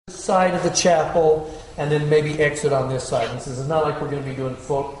side of the chapel and then maybe exit on this side. He says, it's not like we're going to be doing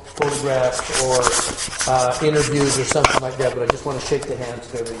photographs or interviews or something like that, but I just want to shake the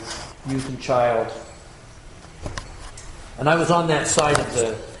hands of every youth and child. And I was on that side of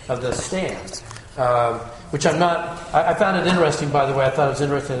the stand, which I'm not. I found it interesting, by the way. I thought it was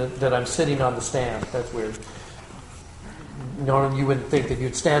interesting that I'm sitting on the stand. That's weird. You wouldn't think that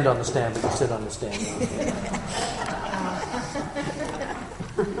you'd stand on the stand, but you sit on the stand.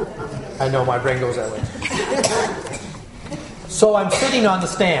 I know my brain goes that way. So I'm sitting on the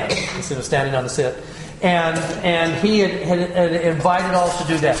stand instead of standing on the sit. And he had invited all to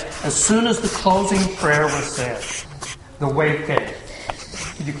do that. As soon as the closing prayer was said, the wave came.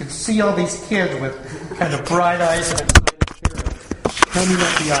 You could see all these kids with kind of bright eyes and coming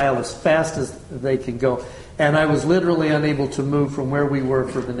up the aisle as fast as they could go. And I was literally unable to move from where we were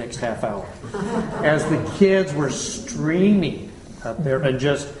for the next half hour. As the kids were streaming up there and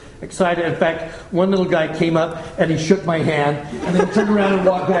just excited. In fact, one little guy came up and he shook my hand and then turned around and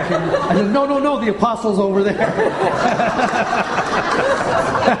walked back. And I said, no, the apostle's over there.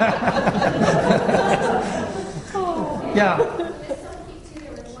 Yeah.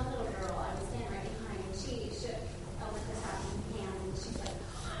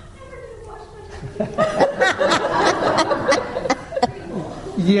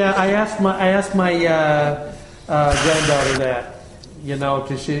 Yeah, I asked my granddaughter that,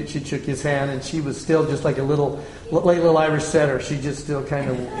 because she shook his hand and she was still just like a little Irish setter. She just still kind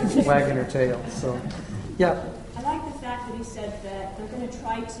of wagging her tail. So, yeah. I like the fact that he said that they're going to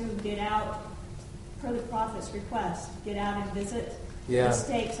try to get out, per the prophet's request, get out and visit the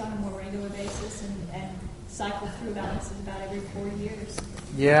stakes on a more regular basis and cycle through about every 4 years.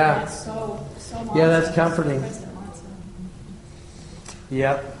 Yeah. That's so awesome. Yeah, that's comforting. President wants them.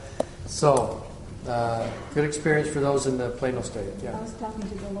 Yep. So, good experience for those in the Plano State. Yeah. I was talking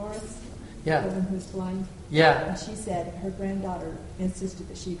to Dolores, yeah. the woman who's blind. Yeah. And she said her granddaughter insisted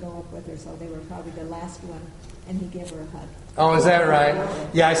that she go up with her, so they were probably the last one, and he gave her a hug. Oh, is that right?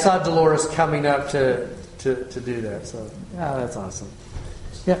 Yeah, I saw Dolores coming up to do that. So, yeah, that's awesome.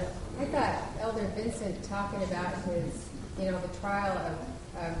 Yeah. I thought Elder Vincent talking about his, the trial of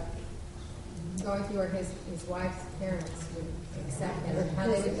going through where his wife's parents would accept him, and how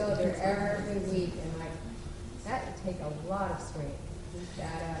they would go there every week, and that would take a lot of strength.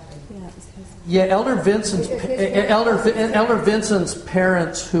 Yeah, Elder Vincent's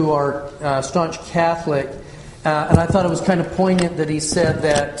parents, who are staunch Catholic, and I thought it was kind of poignant that he said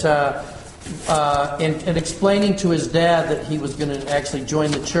that in explaining to his dad that he was going to actually join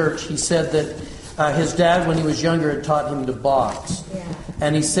the church, he said that his dad, when he was younger, had taught him to box. Yeah.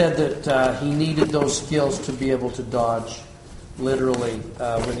 And he said that he needed those skills to be able to dodge, literally,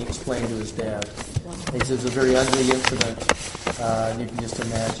 when he explained to his dad. He says it was a very ugly incident, and you can just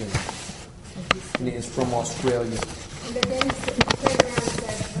imagine. And he is from Australia. But then he turned around and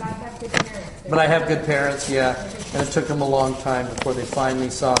said, but I have good parents. But I have good parents, yeah. And it took them a long time before they finally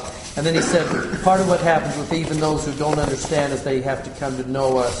saw. And then he said, part of what happens with even those who don't understand is they have to come to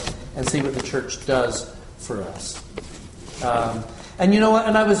know us and see what the church does for us. And you know what?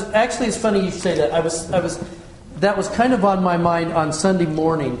 And I was actually, it's funny you say that. I was that was kind of on my mind on Sunday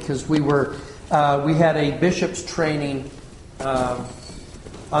morning because we had a bishop's training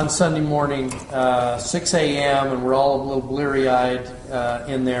on Sunday morning, 6 a.m. and we're all a little bleary-eyed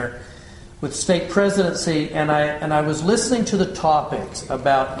in there with state presidency, and I was listening to the topics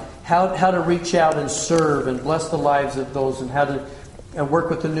about how to reach out and serve and bless the lives of those, and how to work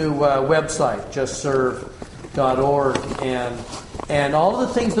with the new website, justserve.org, and all of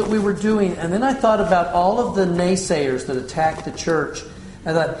the things that we were doing. And then I thought about all of the naysayers that attacked the church.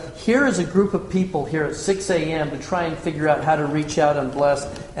 I thought, here is a group of people here at 6 a.m. to try and figure out how to reach out and bless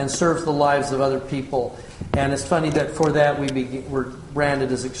and serve the lives of other people. And it's funny that for that we're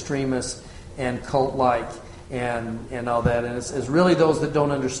branded as extremists and cult-like and all that. And it's really those that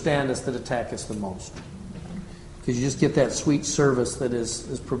don't understand us that attack us the most. Because you just get that sweet service that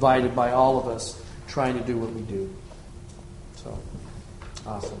is provided by all of us trying to do what we do. So,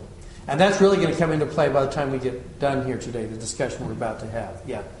 awesome. And that's really going to come into play by the time we get done here today, the discussion we're about to have.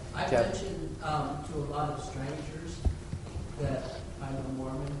 Yeah. I've mentioned to a lot of strangers that I'm a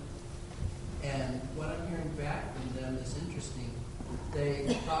Mormon, and what I'm hearing back from them is interesting.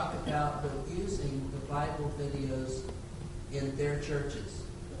 They talk about using the Bible videos in their churches.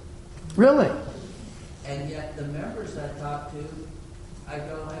 Really? And yet the members I talk to, I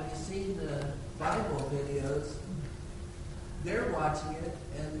go, have you seen the Bible videos? They're watching it,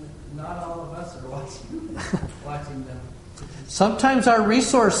 and not all of us are watching them. Sometimes our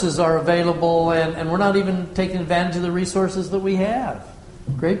resources are available, and we're not even taking advantage of the resources that we have.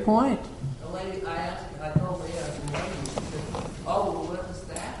 Great point. The lady, I told Leah, I said, oh, well, what is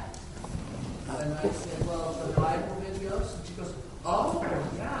that? And I said, well, the Bible videos. And she goes, oh,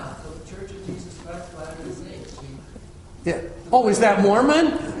 yeah, for the Church of Jesus Christ of Latter-day Saints. Yeah. Oh, is that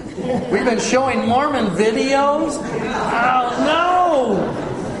Mormon? We've been showing Mormon videos? Oh, no!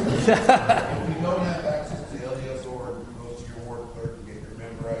 If you don't have access to LDS or go to your ward clerk and get your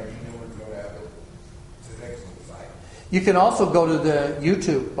member ID, you know where to go to have it. It's an excellent site. You can also go to the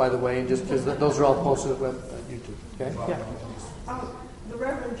YouTube, by the way, and just because those are all posted at YouTube. Okay? Yeah. The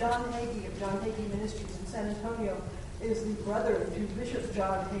Reverend John Hagee of John Hagee Ministries in San Antonio is the brother to Bishop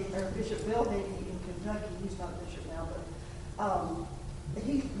John Hagee, or Bishop Bill Hagee in Kentucky. He's not bishop now, but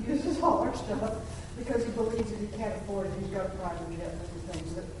he uses all our stuff because he believes that he can't afford it. He's got a private jet and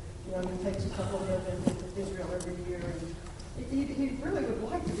things that, he takes a couple of them to Israel every year. And he really would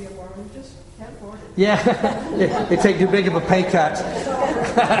like to be a Mormon, he just can't afford it. Yeah. They take too big of a pay cut.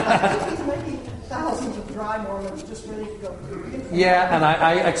 He's making thousands of dry Mormons just ready to go. Yeah, and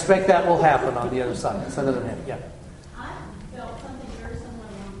I expect that will happen on the other side. That's another hand. Yeah. I felt something very similar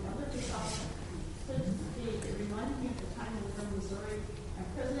when Elder Bishop stood to speak. It reminded me of the time we were in Missouri, and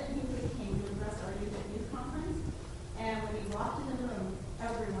President Hinckley came to address our youth conference, and when he walked in the room,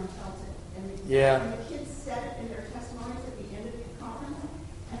 everyone felt it. And the kids said it in their testimonies at the end of the conference,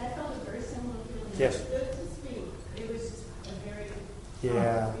 and I felt a very similar feeling. Yes. He stood to speak. It was just a very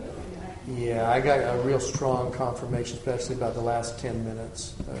Yeah. feeling. Yeah, I got a real strong confirmation, especially about the last 10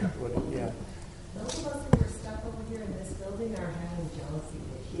 minutes. Yeah. Those of us who were stuck over here in this building are having jealousy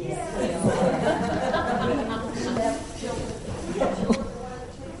issues.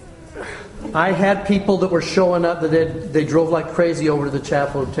 I had people that were showing up that they drove like crazy over to the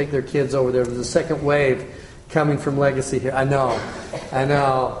chapel to take their kids over there. There's a second wave coming from Legacy here. I know.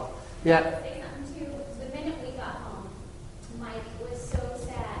 Yeah. Say something too. The minute we got home, Mike was so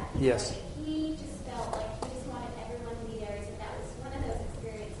sad. Yes. He just felt like he just wanted everyone to be there. He said that was one of those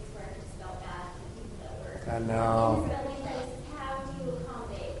experiences where I just felt bad for the people that were I know. in his building. That is, how do you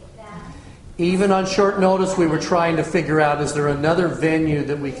accommodate that? Even on short notice, we were trying to figure out, is there another venue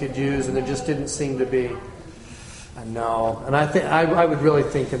that we could use, and there just didn't seem to be. I know. And I would really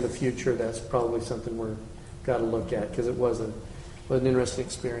think in the future that's probably something we're got to look at, because it was an interesting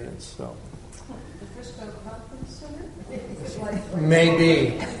experience. So The Frisco Conference Center?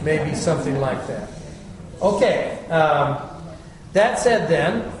 maybe something like that. Okay. That said,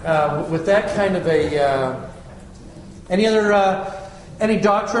 then, with that kind of a any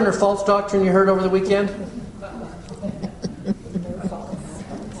doctrine or false doctrine you heard over the weekend?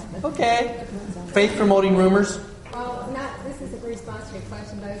 Okay. Faith promoting rumors. Well, this is a response to your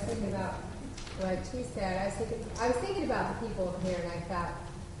question, but I was thinking about what she said. I was thinking about the people here, and I thought,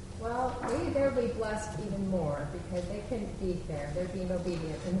 well, maybe they'll be blessed even more because they couldn't be there. They're being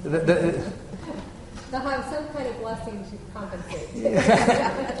obedient. They'll have some kind of blessing to compensate.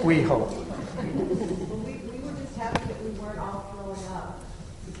 We hope. We were just happy that we weren't all throwing up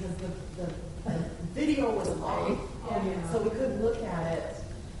because the video was long, so we couldn't look at it.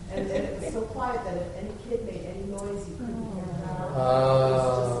 And it was so quiet that if any kid made any noise, you couldn't hear it out. It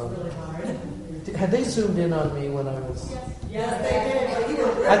was just really hard. Had they zoomed in on me when I was... Yes, they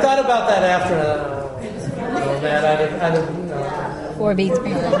did. I thought about that after. I'd have 4 beats per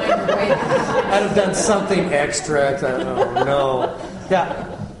minute. I'd have done something extra. Oh, no. Yeah.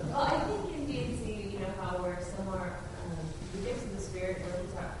 Well, I think in DNC, how where some are the gifts of the Spirit, where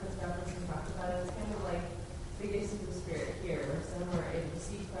Chris Robinson talked about it, it's kind of like the gifts of the Spirit here, where some are able to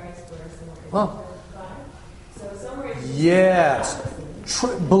see Christ, where some are able to fire. So some are able to Yes.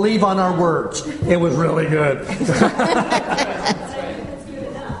 Believe on our words. It was really good. That's good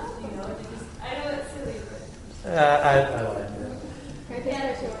enough, I know it's silly, but I like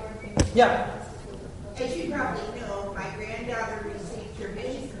that. Yeah. As you probably know, my granddaughter received her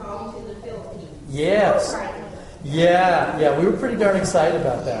mission call to the Philippines. Yes. Yeah. We were pretty darn excited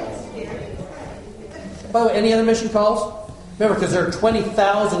about that. By the way, any other mission calls? Remember, because there are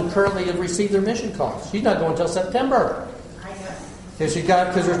 20,000 currently have received their mission calls. She's not going until September. I know. Because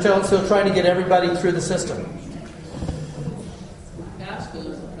we're still trying to get everybody through the system.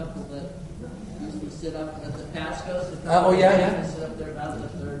 Pasco's, a couple that used to sit up at the Pasco's. Yeah. Sit up there about the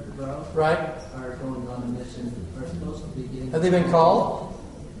third row. Right. Are going on a mission. Are supposed to be getting. Have they been called?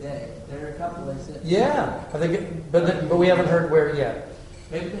 There are a couple. They said. Yeah. But we haven't heard where yet.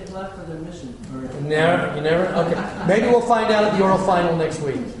 Maybe they've left for their mission. You never. Okay. Maybe we'll find out at the oral final next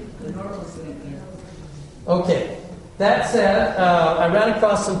week. The normal sitting here. Okay. That said, I ran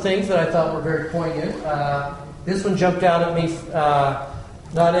across some things that I thought were very poignant. This one jumped out at me.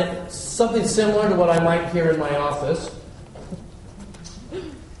 Something similar to what I might hear in my office.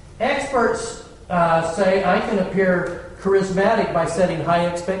 Experts say I can appear charismatic by setting high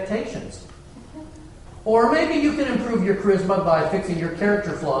expectations. Or maybe you can improve your charisma by fixing your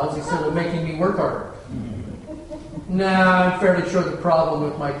character flaws instead of making me work harder. Nah, I'm fairly sure the problem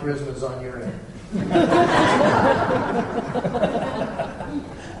with my charisma is on your end.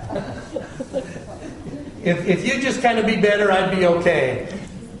 If you just kind of be better, I'd be okay.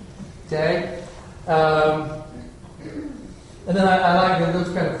 Okay? And then I like it. It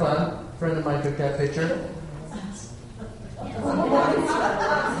looks kind of fun. A friend of mine took that picture.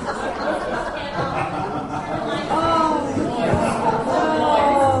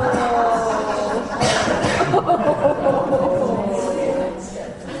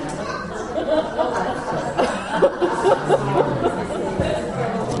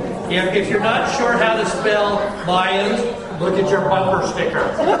 If you're not sure how to spell lions, look at your bumper sticker.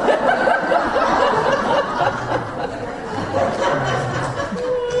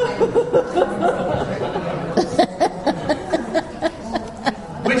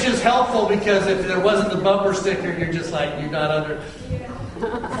 Which is helpful because if there wasn't the bumper sticker, you're just like, you're not under.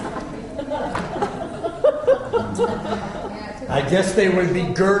 I guess they would be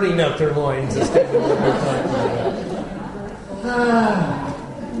girding up their loins instead of what they're talking about.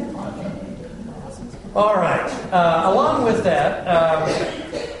 All right. Along with that,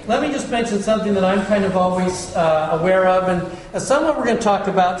 let me just mention something that I'm kind of always aware of, and some of what we're going to talk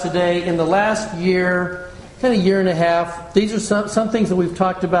about today in the last year, kind of year and a half. These are some things that we've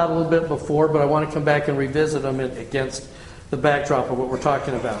talked about a little bit before, but I want to come back and revisit them against the backdrop of what we're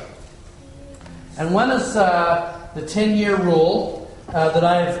talking about. And one is the 10-year rule that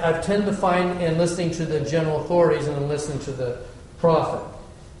I've tended to find in listening to the general authorities and in listening to the prophet.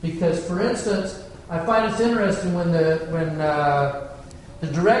 Because, for instance, I find it's interesting when the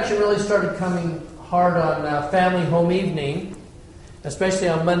direction really started coming hard on family home evening, especially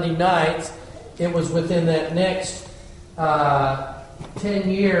on Monday nights. It was within that next 10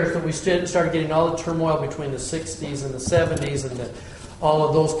 years that we started getting all the turmoil between the 60s and the 70s and all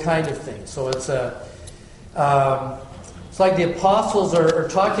of those kind of things. So it's like the apostles are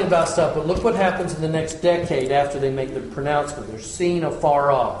talking about stuff, but look what happens in the next decade after they make the pronouncement. They're seen afar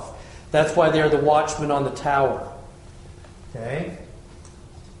off. That's why they're the watchmen on the tower. Okay?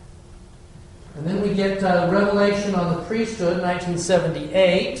 And then we get Revelation on the priesthood,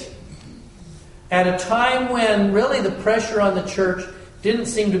 1978. At a time when really the pressure on the church didn't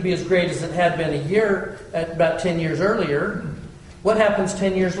seem to be as great as it had been about 10 years earlier. What happens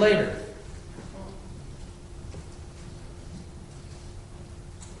 10 years later?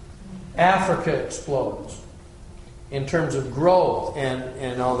 Africa explodes in terms of growth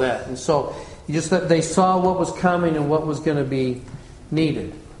and all that. And so just that they saw what was coming and what was going to be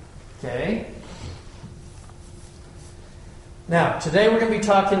needed. Okay? Now, today we're going to be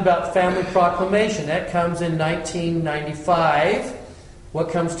talking about family proclamation. That comes in 1995. What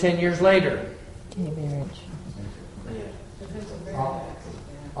comes 10 years later? Gay marriage.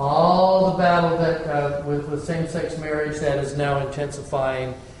 All the battle that with same-sex marriage that is now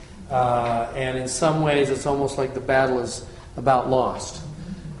intensifying. And in some ways, it's almost like the battle is about lost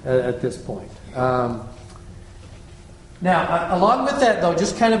at this point. Now, along with that, though,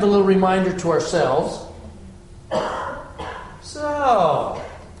 just kind of a little reminder to ourselves. So,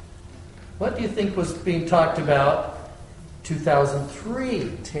 what do you think was being talked about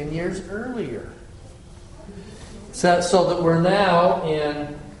 2003, 10 years earlier? So that we're now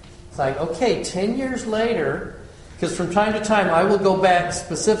in, it's like, okay, 10 years later, because from time to time I will go back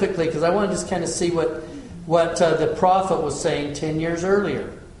specifically because I want to just kind of see what the prophet was saying 10 years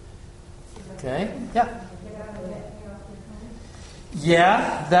earlier. Okay? Yeah.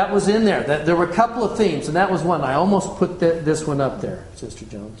 Yeah, that was in there. There were a couple of themes, and that was one. I almost put this one up there, Sister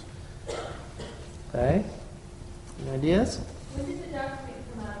Jones. Okay? Any ideas? When did the document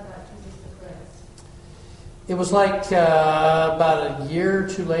come out about Jesus the Christ? It was like about a year or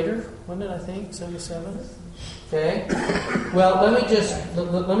two later, wasn't it, I think? 77? Okay. Well, let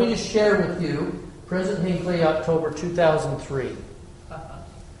me just share with you President Hinckley, October 2003.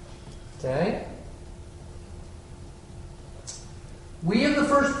 Okay. We of the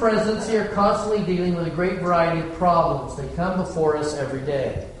First Presidency are constantly dealing with a great variety of problems. They come before us every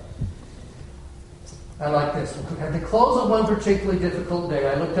day. I like this. At the close of one particularly difficult day,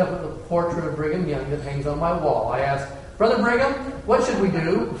 I looked up at the portrait of Brigham Young that hangs on my wall. I asked, Brother Brigham, what should we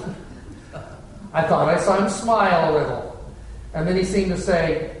do? I thought I saw him smile a little. And then he seemed to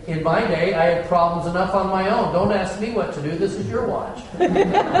say, in my day, I had problems enough on my own. Don't ask me what to do. This is your watch.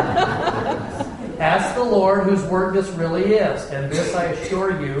 Ask the Lord whose word this really is. And this, I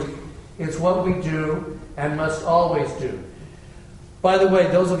assure you, is what we do and must always do. By the way,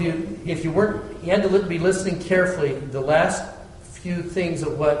 those of you, if you had to be listening carefully, the last few things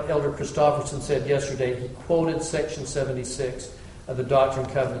of what Elder Christofferson said yesterday, he quoted section 76 of the Doctrine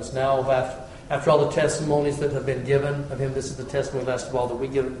and Covenants. Now, after all the testimonies that have been given of him, this is the testimony last of all that we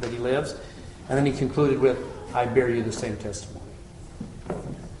give that he lives. And then he concluded with, I bear you the same testimony.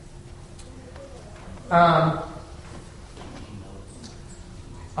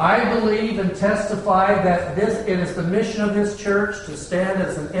 I believe and testify that it is the mission of this church to stand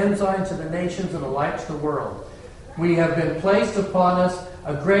as an ensign to the nations and a light to the world. We have been placed upon us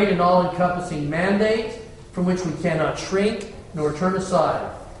a great and all-encompassing mandate from which we cannot shrink nor turn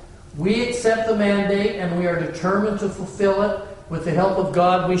aside. We accept the mandate and we are determined to fulfill it. With the help of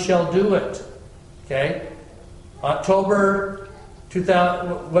God, we shall do it. Okay? October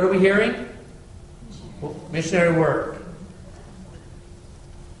 2000, what are we hearing? Missionary work.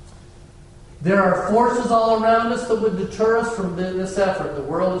 There are forces all around us that would deter us from this effort. The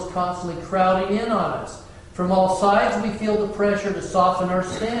world is constantly crowding in on us. From all sides, we feel the pressure to soften our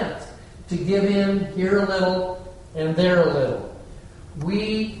stance, to give in here a little and there a little.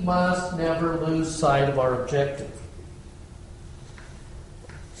 We must never lose sight of our objective.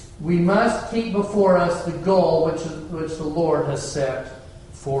 We must keep before us the goal which the Lord has set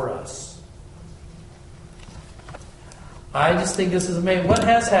for us. I just think this is amazing. What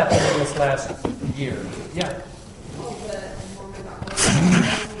has happened in this last year? Yeah. Well, the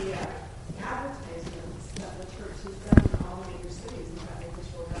advertisements that the church has done in all major cities. In fact, they just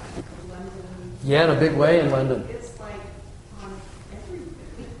showed up in London. Yeah, in a big way in London. It's like on everything.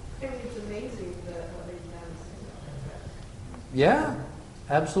 It's amazing what they've done. Yeah,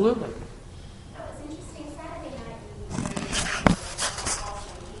 absolutely. That was interesting. Saturday night we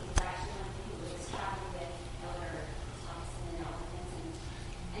also he was actually one of the people who was traveling with Elder Thompson and Elder Vincent.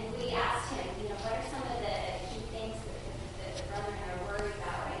 And we asked him, what are some of the key things that the brethren are worried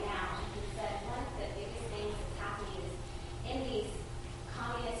about right now? And he said one of the biggest things that's happening is in these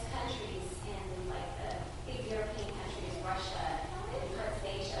communist countries, in like the big European countries, Russia and parts of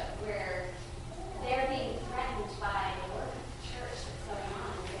Asia, where they're being threatened by the work of the church that's going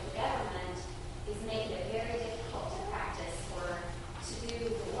on. The government is making it very difficult to practice or to do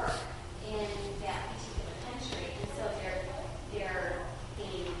the work in that particular country. And so they're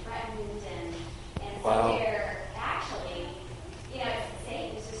being threatened and so Wow. they're actually,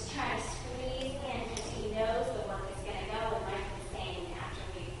 Satan's just trying to squeeze in because he knows the work is going to go. And Mike was saying after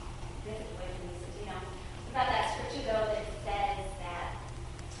we visited with him, he said, about that scripture though that says that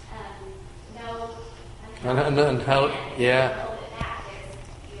no. And how, yeah. Hold it back. There's,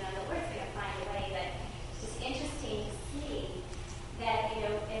 the Lord's going to find a way, but it's just interesting to see that,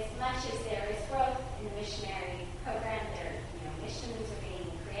 as much as there is growth in the missionary program, there, missions are being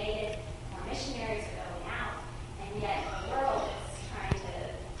created, more missionaries are going out, and yet the world is trying to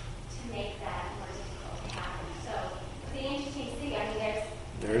make that more difficult to happen. So it'll be interesting to see.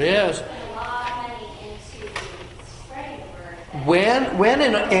 There it is. Put a lot of money into spreading the word. When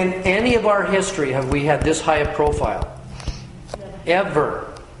in any of our history have we had this high a profile? Ever.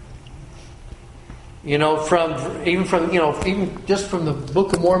 Even just from the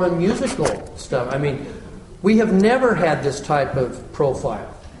Book of Mormon musical stuff. I mean, we have never had this type of profile.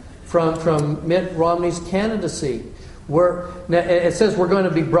 From Mitt Romney's candidacy. It says we're going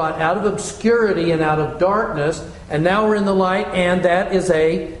to be brought out of obscurity and out of darkness, and now we're in the light, and that is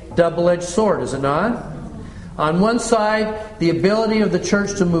a double-edged sword, is it not? On one side, the ability of the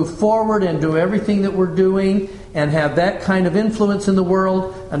church to move forward and do everything that we're doing and have that kind of influence in the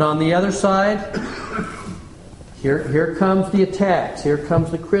world. And on the other side, here comes the attacks. Here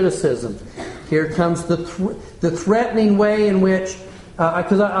comes the criticism. Here comes the threatening way in which,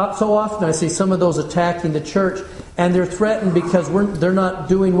 because so often I see some of those attacking the church, and they're threatened because they're not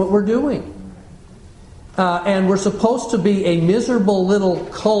doing what we're doing. And we're supposed to be a miserable little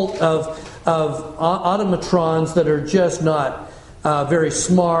cult of automatrons that are just not very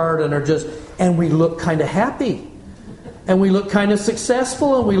smart and we look kind of happy, and we look kind of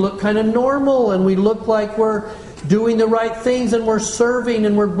successful, and we look kind of normal, and we look like we're doing the right things, and we're serving,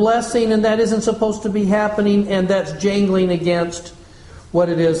 and we're blessing, and that isn't supposed to be happening, and that's jangling against what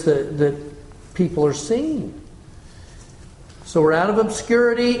it is that people are seeing. So we're out of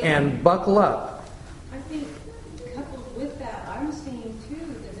obscurity, and buckle up. I think coupled with that, I'm seeing too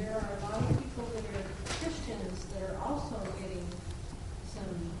that there are a lot of people that are Christians that are also getting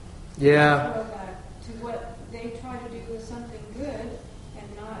some throwback to what they try to do as something good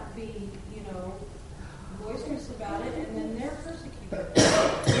and not be, boisterous about it, and then they're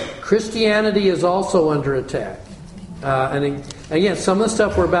persecuted. Christianity is also under attack. And again, some of the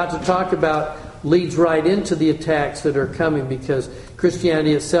stuff we're about to talk about leads right into the attacks that are coming, because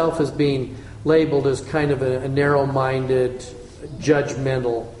Christianity itself is being labeled as kind of a narrow-minded,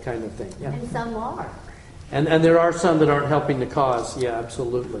 judgmental kind of thing. Yeah. And some are. And there are some that aren't helping the cause. Yeah,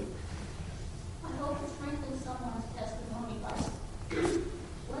 absolutely. I hope to strengthen someone's testimony by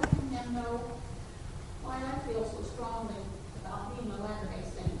letting them know why I feel so strongly about being a Latter-day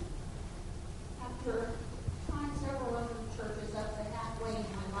Saint. After trying several other churches up to halfway in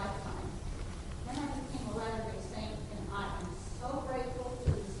my lifetime, then I became a Latter-day Saint, and I am so grateful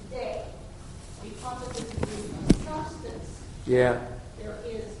to this day because of the degree of substance Yeah. there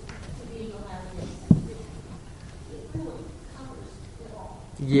is to being a Latter-day Saint. It really covers it all.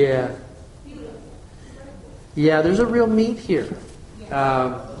 Yeah. Beautiful. Yeah, there's a real meat here.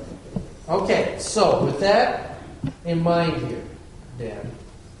 Okay, so with that in mind here, Dan,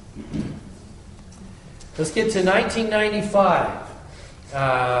 let's get to 1995.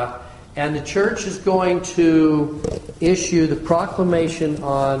 And the church is going to issue the proclamation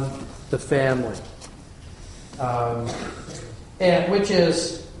on the family. And which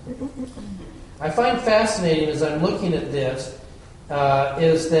is, I find fascinating as I'm looking at this,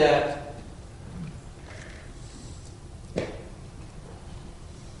 is that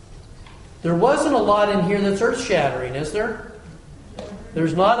there wasn't a lot in here that's earth-shattering, is there?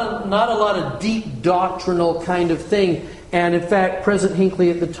 There's not a lot of deep doctrinal kind of thing. And in fact, President Hinckley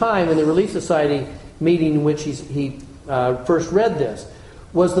at the time, in the Relief Society meeting in which he first read this,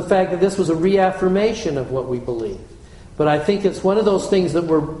 was the fact that this was a reaffirmation of what we believe. But I think it's one of those things that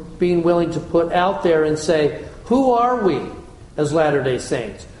we're being willing to put out there and say, who are we as Latter-day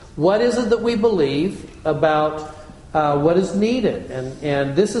Saints? What is it that we believe about what is needed?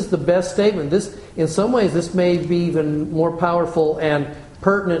 And this is the best statement. This, in some ways, this may be even more powerful and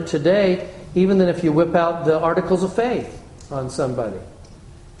pertinent today, even than if you whip out the Articles of Faith on somebody.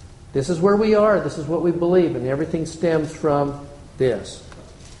 This is where we are. This is what we believe, and everything stems from this.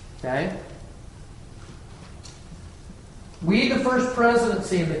 Okay? We, the First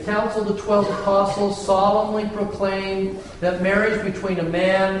Presidency and the Council of the 12 Apostles, solemnly proclaim that marriage between a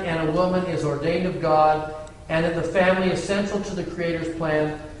man and a woman is ordained of God, and that the family is central to the Creator's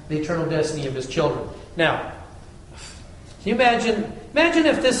plan, the eternal destiny of His children. Now, can you imagine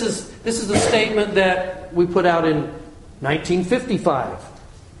if this is a statement that we put out in 1955?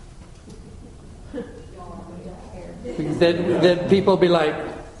 That people be like,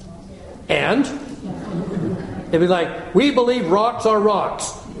 and? They'd be like, we believe rocks are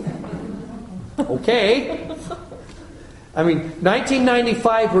rocks. Okay. I mean,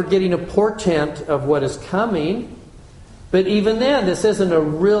 1995, we're getting a portent of what is coming. But even then, this isn't a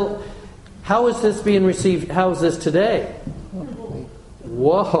real... How is this being received? How is this today?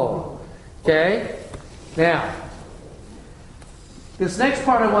 Whoa. Okay? Now, this next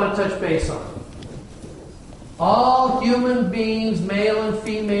part I want to touch base on. All human beings, male and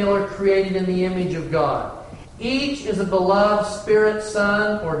female, are created in the image of God. Each is a beloved spirit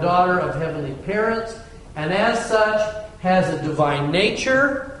son or daughter of heavenly parents, and as such has a divine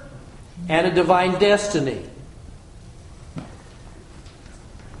nature and a divine destiny.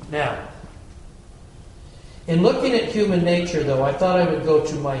 Now, in looking at human nature, though, I thought I would go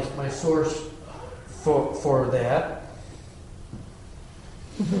to my source for that.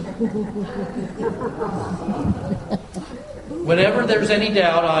 Whenever there's any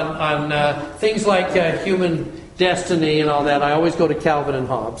doubt on things like human destiny and all that, I always go to Calvin and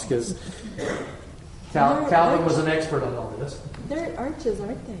Hobbes, because Calvin was an expert on all this. They're arches,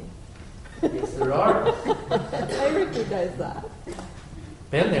 aren't they? Yes, there are. I recognize that.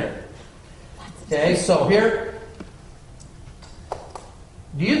 Been there. Okay, so here.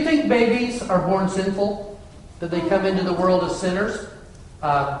 Do you think babies are born sinful? That they come into the world as sinners?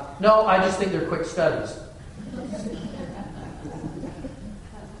 No, I just think they're quick studies.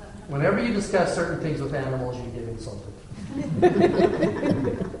 Whenever you discuss certain things with animals, you get insulted.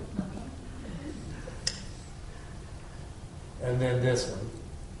 And then this one.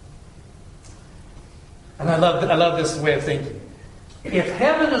 And I love this way of thinking. If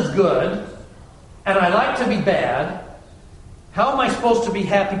heaven is good, and I like to be bad, how am I supposed to be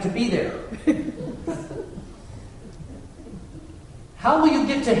happy to be there? How will you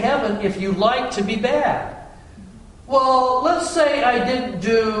get to heaven if you like to be bad? Well, let's say I didn't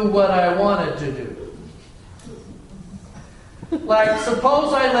do what I wanted to do. Like,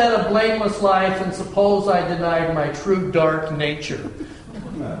 suppose I led a blameless life, and suppose I denied my true dark nature.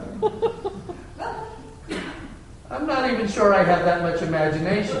 I'm not even sure I have that much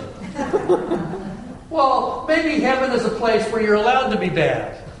imagination. Well, maybe heaven is a place where you're allowed to be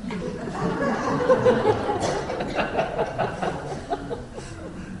bad.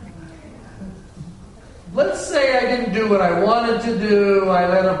 say I didn't do what I wanted to do, I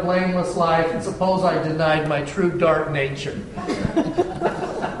led a blameless life, and suppose I denied my true dark nature.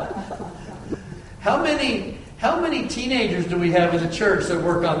 How many teenagers do we have in the church that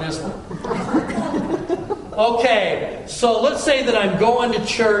work on this one? Okay, so let's say that I'm going to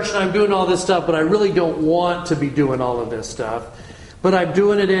church and I'm doing all this stuff, but I really don't want to be doing all of this stuff, but I'm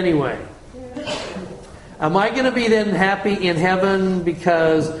doing it anyway. Am I going to be then happy in heaven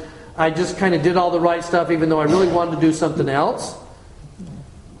because I just kind of did all the right stuff even though I really wanted to do something else?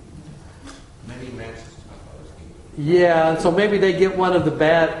 Many mansions. Yeah, so maybe they get one of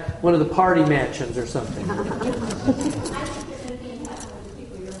the party mansions or something.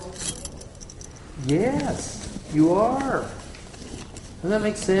 Yes, you are. Doesn't that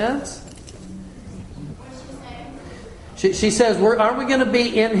make sense? She says, aren't we going to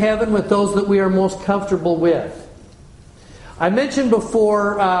be in heaven with those that we are most comfortable with? I mentioned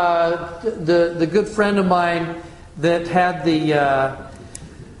before the good friend of mine that had the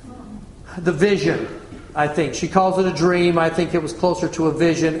vision, I think. She calls it a dream. I think it was closer to a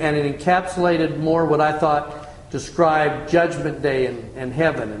vision, and it encapsulated more what I thought described Judgment Day and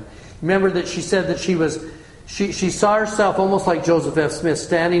heaven. And remember that she said that she saw herself almost like Joseph F. Smith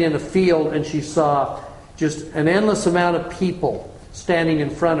standing in a field, and she saw just an endless amount of people standing in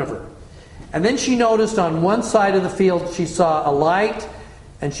front of her. And then she noticed on one side of the field she saw a light,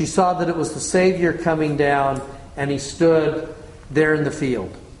 and she saw that it was the Savior coming down, and He stood there in the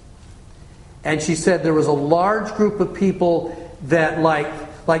field. And she said there was a large group of people that,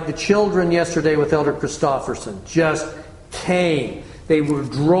 like the children yesterday with Elder Christofferson, just came. They were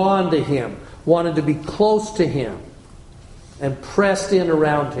drawn to Him, wanted to be close to Him, and pressed in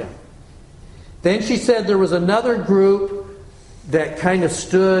around Him. Then she said there was another group that kind of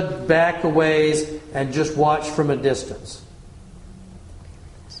stood back a ways and just watched from a distance.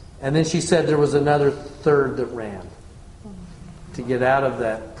 And then she said there was another third that ran to get out of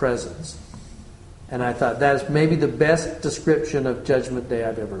that presence. And I thought that is maybe the best description of Judgment Day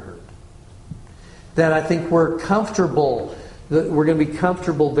I've ever heard. That I think we're comfortable, that we're going to be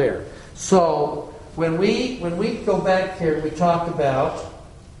comfortable there. So when we go back here and we talk about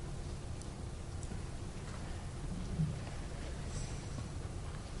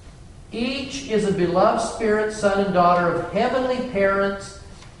each is a beloved spirit, son and daughter of heavenly parents,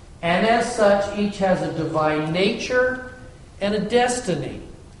 and as such, each has a divine nature and a destiny.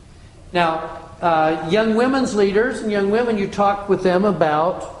 Now, young women's leaders and young women, you talk with them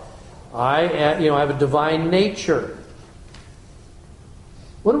about, I have a divine nature.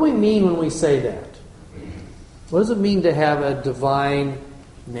 What do we mean when we say that? What does it mean to have a divine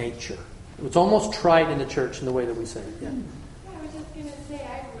nature? It's almost trite in the church in the way that we say it. Yeah. I was just going to say,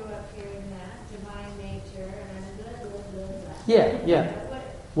 I grew up hearing that, divine nature, and Yeah.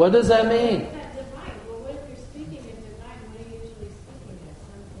 What does that mean? Divine. Well, what if you're speaking in divine? What are you usually speaking of?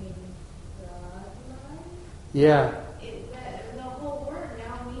 Something godlike? Yeah. The whole word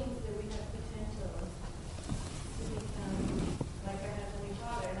now means that we have potential to become like our Heavenly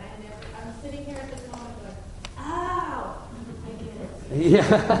Father. And I'm sitting here at this moment going, oh, I get it.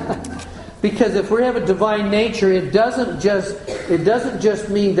 Yeah. Because if we have a divine nature, it doesn't just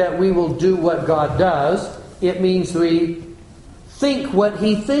mean that we will do what God does. It means we think what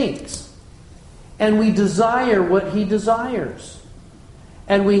He thinks. And we desire what He desires.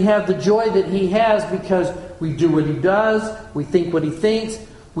 And we have the joy that He has because we do what He does, we think what He thinks,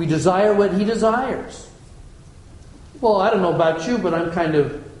 we desire what He desires. Well, I don't know about you, but I'm kind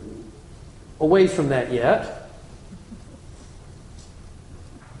of away from that yet.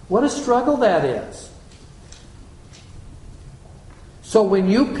 What a struggle that is. So when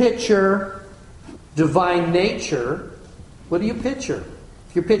you picture divine nature, what do you picture?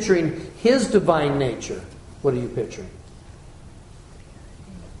 If you're picturing His divine nature, what are you picturing?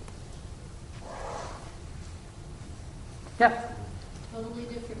 Yeah. Totally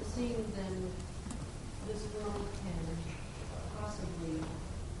different scene than this world can possibly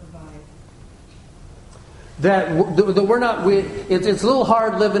provide. That we're not. It's a little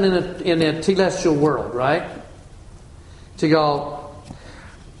hard living in a celestial world, right? To go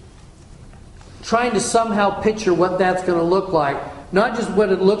trying to somehow picture what that's going to look like. Not just what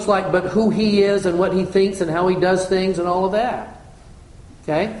it looks like, but who He is and what He thinks and how He does things and all of that.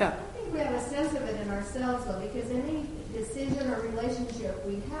 Okay? Yeah. I think we have a sense of it in ourselves, though, because any decision or relationship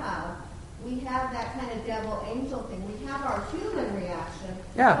we have that kind of devil-angel thing. We have our human reaction,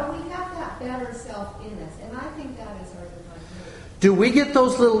 but we have that better self in us, and I think that is our divine nature. Do we get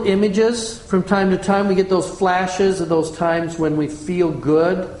those little images from time to time? We get those flashes of those times when we feel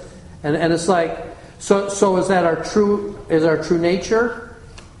good, and it's like, so is that our true nature?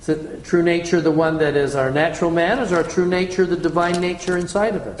 Is it true nature the one that is our natural man? Is our true nature the divine nature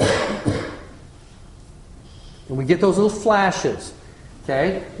inside of us? And we get those little flashes.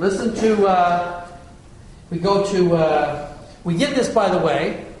 Okay? Listen to, we get this, by the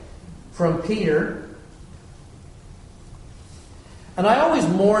way, from Peter. And I always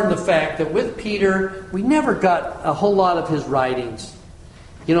mourn the fact that with Peter, we never got a whole lot of his writings.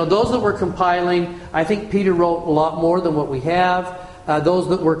 You know, those that were compiling, I think Peter wrote a lot more than what we have. Those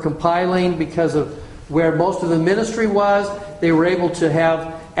that were compiling, because of where most of the ministry was, they were able to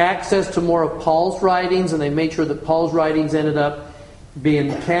have access to more of Paul's writings, and they made sure that Paul's writings ended up being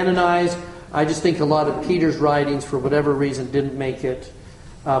canonized. I just think a lot of Peter's writings, for whatever reason, didn't make it.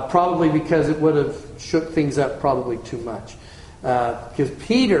 Probably because it would have shook things up probably too much. Because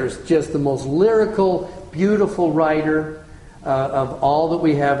Peter's just the most lyrical, beautiful writer of all that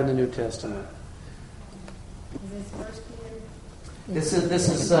we have in the New Testament. Is this First Peter? This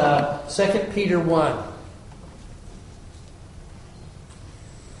is 2 Peter 1.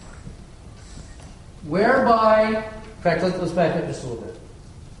 Whereby, in fact, let's back up just a little bit.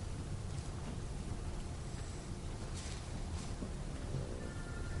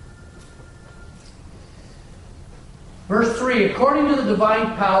 Verse 3, according to the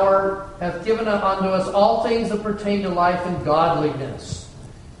divine power, hath given unto us all things that pertain to life and godliness,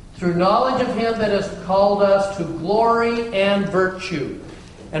 through knowledge of Him that has called us to glory and virtue.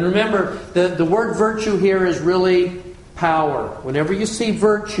 And remember, the word virtue here is really power. Whenever you see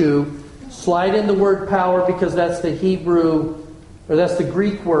virtue, slide in the word power, because that's the Hebrew, or that's the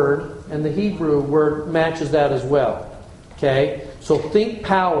Greek word, and the Hebrew word matches that as well. Okay? So think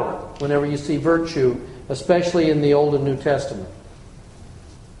power whenever you see virtue, especially in the Old and New Testament.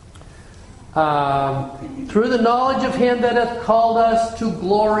 Through the knowledge of Him that hath called us to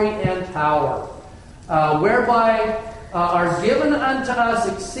glory and power, whereby are given unto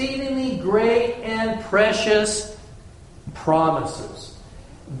us exceedingly great and precious promises,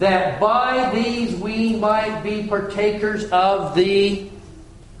 that by these we might be partakers of the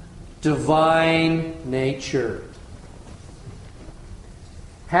divine nature,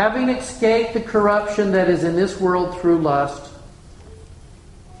 having escaped the corruption that is in this world through lust.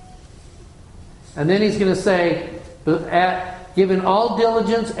 And then he's going to say, given all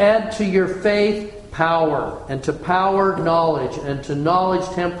diligence, add to your faith power, and to power knowledge, and to knowledge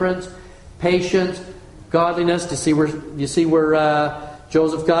temperance, patience, godliness. Do you see where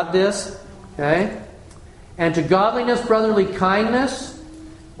Joseph got this? Okay. And to godliness, brotherly kindness.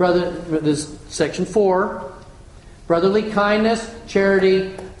 This is section 4. Brotherly kindness,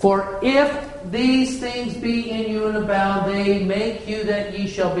 charity. For if these things be in you and abound, they make you that ye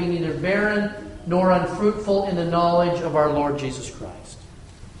shall be neither barren nor unfruitful in the knowledge of our Lord Jesus Christ.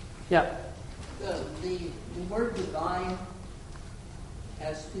 Yeah. The word divine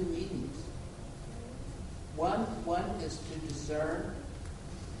has two meanings. One is to discern.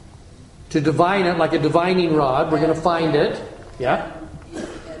 To divine it, like a divining rod. We're going to find it. Yeah.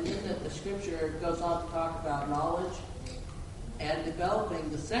 And in the scripture goes on to talk about knowledge and developing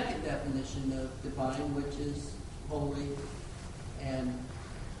the second definition of divine, which is holy and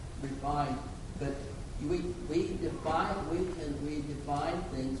refined. But we define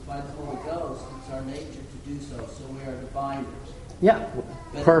things by the Holy Ghost. It's our nature to do so. So we are diviners. Yeah,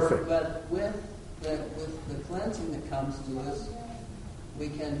 perfect. But with the cleansing that comes to us, we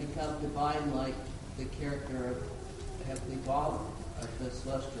can become divine, like the character of the Heavenly Father, of the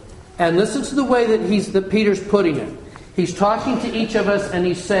celestial. And listen to the way that Peter's putting it. He's talking to each of us, and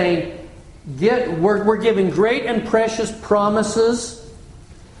he's saying, we're giving great and precious promises.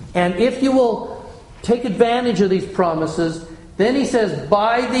 And if you will take advantage of these promises, then he says,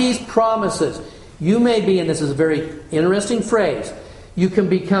 by these promises, you may be, and this is a very interesting phrase, you can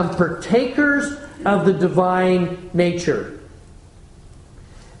become partakers of the divine nature.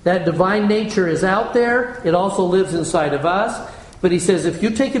 That divine nature is out there. It also lives inside of us. But he says, if you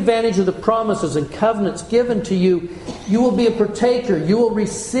take advantage of the promises and covenants given to you, you will be a partaker. You will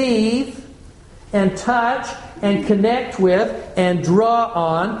receive and touch and connect with and draw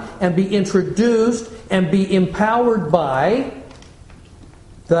on and be introduced and be empowered by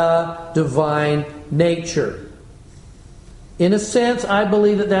the divine nature. In a sense, I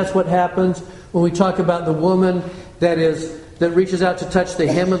believe that that's what happens when we talk about the woman that reaches out to touch the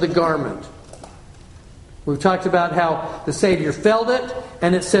hem of the garment. We've talked about how the Savior felt it,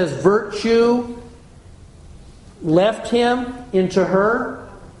 and it says virtue left Him into her.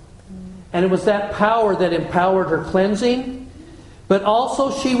 And it was that power that empowered her cleansing. But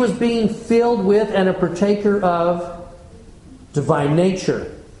also she was being filled with and a partaker of divine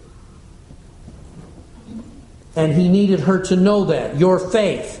nature. And he needed her to know that. Your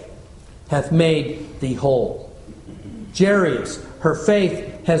faith hath made thee whole. Jairus, her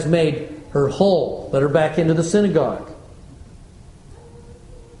faith has made her whole. Let her back into the synagogue.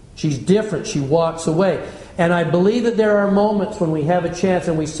 She's different. She walks away. And I believe that there are moments when we have a chance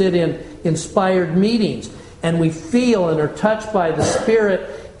and we sit in inspired meetings and we feel and are touched by the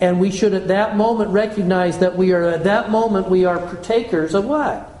Spirit, and we should at that moment recognize that we are partakers of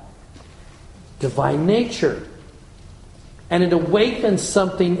what? Divine nature. And it awakens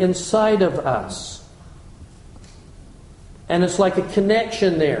something inside of us. And it's like a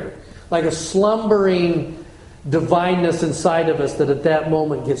connection there, like a slumbering divineness inside of us that at that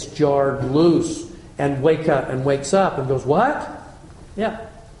moment gets jarred loose and wakes up and goes, what? Yeah.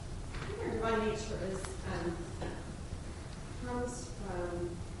 Divine nature comes from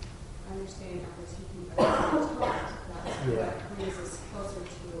understanding or taking atonement. That's what brings us closer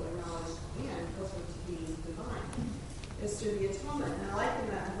to a knowledge and closer to being divine. Is through the atonement. And I like in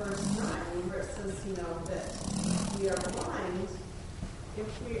that verse 9 where it says, that we are blind if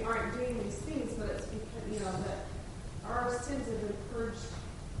we aren't doing these things, but it's because, that our sins have been purged.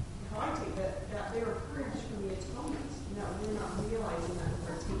 How I take that they were purged from the atonement. That we're not realizing that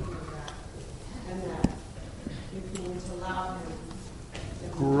we're taking of that. And that if we were to allow Him.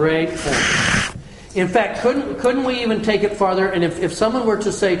 Great point. In fact, couldn't we even take it farther? And if someone were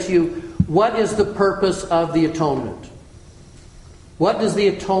to say to you, what is the purpose of the atonement? What does the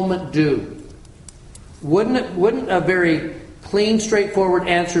atonement do? Wouldn't a very clean, straightforward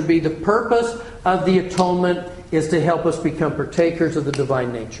answer be the purpose of the atonement is to help us become partakers of the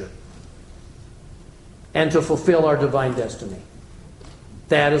divine nature and to fulfill our divine destiny?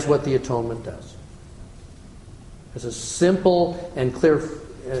 That is what the atonement does. It's a simple and clear.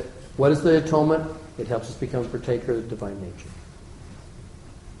 What is the atonement? It helps us become a partaker of the divine nature.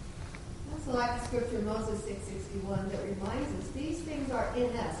 Also like the scripture Moses 6:61 that reminds us these things are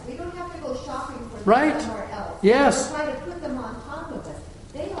in us. We don't have to go shopping for them somewhere else. Yes. Or try to put them on top of us.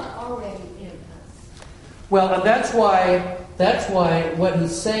 They are already in us. Well, and that's why what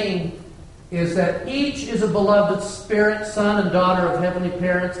he's saying is that each is a beloved spirit, son and daughter of heavenly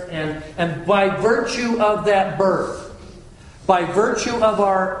parents, and by virtue of that birth, by virtue of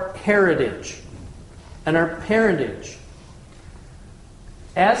our heritage and our parentage,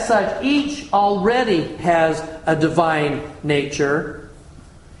 as such, each already has a divine nature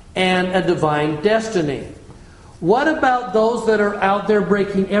and a divine destiny. What about those that are out there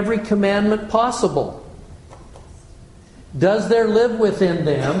breaking every commandment possible? Does there live within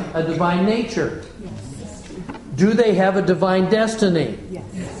them a divine nature? Yes. Do they have a divine destiny?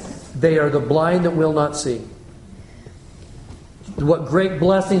 Yes. They are the blind that will not see. What great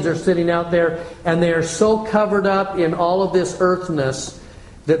blessings are sitting out there, and they are so covered up in all of this earthness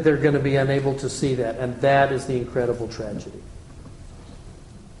that they're going to be unable to see that. And that is the incredible tragedy.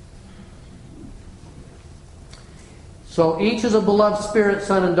 So each is a beloved spirit,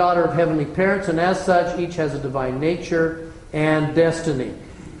 son and daughter of heavenly parents, and as such, each has a divine nature and destiny.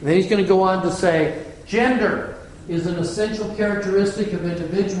 And then he's going to go on to say, gender is an essential characteristic of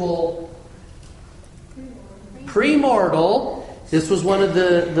individual premortal. This was one of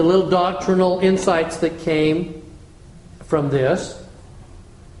the little doctrinal insights that came from this.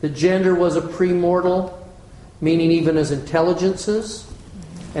 The gender was a premortal, meaning even as intelligences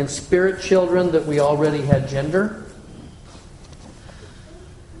and spirit children that we already had gender.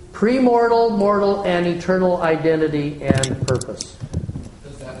 Premortal, mortal, and eternal identity and purpose.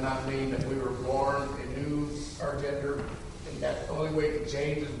 Does that not mean that we were born and knew our gender, and that's the only way to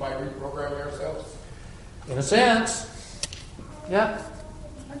change is by reprogramming ourselves? In a sense. Yeah.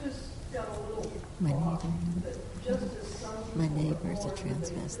 I just got a little My thought neighbor. that just as some My people neighbor is a are born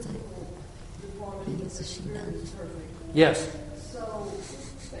with transvestite. the This is she spirit now. is perfect. Yes. So,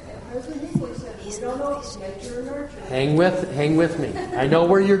 President Hinckley said, we don't know if nature and nurture. Hang with me. I know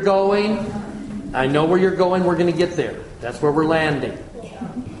where you're going. We're going to get there. That's where we're landing.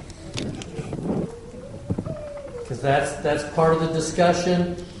 Because that's part of the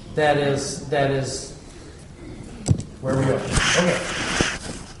discussion. That is where we are. Okay.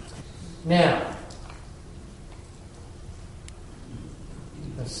 Now,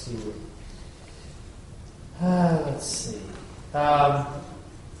 let's see. Let's see.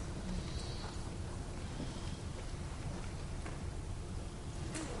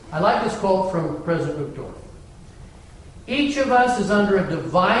 I like this quote from President Uchtdorf. Each of us is under a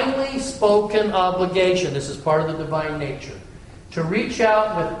divinely spoken obligation, this is part of the divine nature, to reach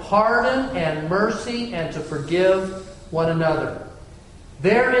out with pardon and mercy and to forgive one another.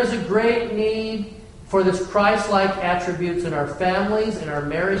 There is a great need for this Christ-like attributes in our families, in our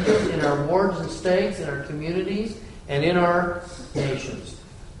marriages, in our wards and states, in our communities, and in our nations.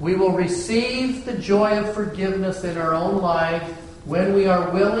 We will receive the joy of forgiveness in our own life when we are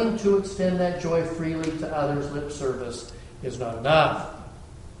willing to extend that joy freely to others. Lip service is not enough.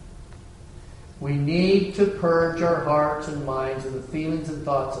 We need to purge our hearts and minds of the feelings and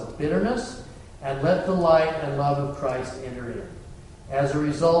thoughts of bitterness and let the light and love of Christ enter in. As a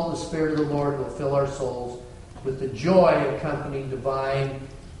result, the Spirit of the Lord will fill our souls with the joy accompanying divine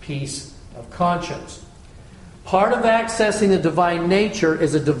peace of conscience. Part of accessing the divine nature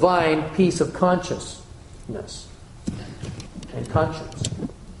is a divine peace of consciousness and conscience.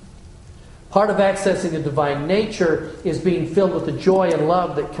 Part of accessing the divine nature is being filled with the joy and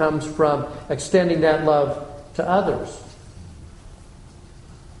love that comes from extending that love to others.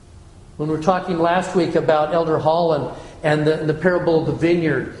 When we were talking last week about Elder Holland and the parable of the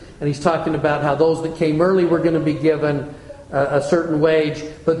vineyard, and he's talking about how those that came early were going to be given a certain wage,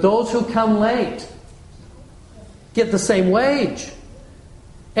 but those who come late get the same wage.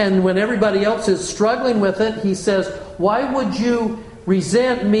 And when everybody else is struggling with it, he says, why would you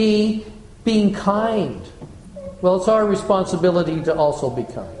resent me being kind? Well, it's our responsibility to also be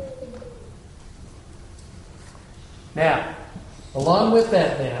kind. Now, along with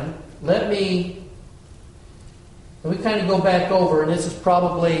that then, let me kind of go back over, and I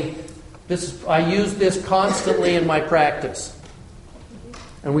use this constantly in my practice.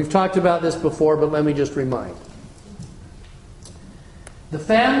 And we've talked about this before, but let me just remind. The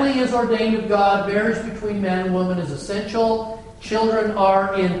family is ordained of God. Marriage between man and woman is essential. Children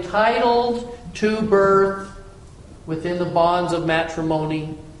are entitled to birth within the bonds of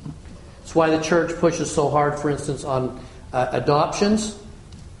matrimony. That's why the church pushes so hard, for instance, on adoptions.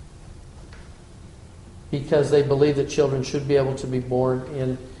 Because they believe that children should be able to be born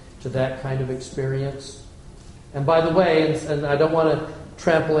into that kind of experience. And by the way, and I don't want to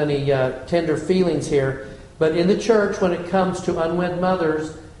trample any tender feelings here, but in the church, when it comes to unwed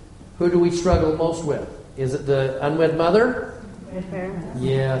mothers, who do we struggle most with? Is it the unwed mother? Grandparents.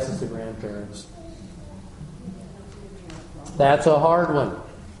 Yes, it's the grandparents. That's a hard one.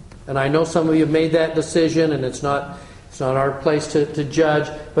 And I know some of you have made that decision, and it's not our place to judge,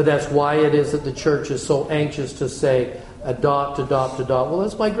 but that's why it is that the church is so anxious to say, adopt. Well,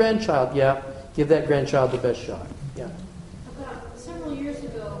 that's my grandchild. Yeah, give that grandchild the best shot. Yeah. About several years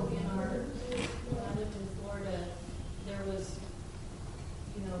ago, when I lived in Florida, there was,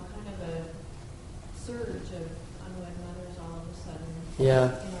 kind of a surge of unwed mothers all of a sudden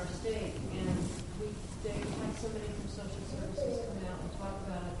in our state, and they had somebody from social services come out and talk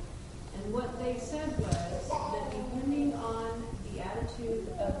about it. And what they said was that depending on the attitude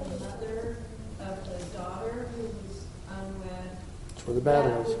of the mother of the daughter who was unwed, that's where the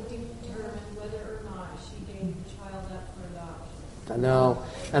battle is. Would determine whether or not she gave the child up for adoption. I know.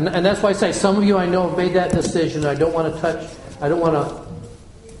 And that's why I say some of you I know have made that decision. I don't want to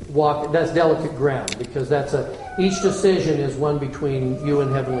walk, that's delicate ground, because each decision is one between you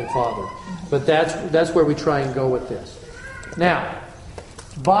and Heavenly Father. But that's where we try and go with this. Now,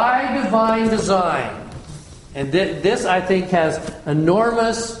 by divine design, and this I think has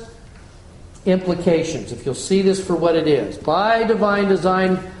enormous implications, if you'll see this for what it is. By divine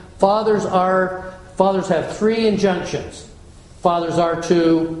design, fathers have three injunctions. Fathers are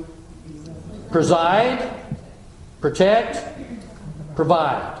to preside, protect,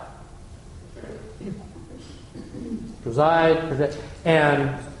 provide. Preside, protect,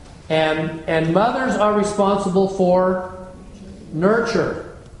 and mothers are responsible for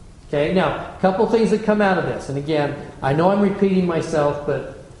nurture. Okay, now, a couple things that come out of this. And again, I know I'm repeating myself,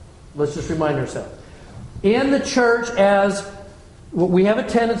 but let's just remind ourselves. In the church, as we have a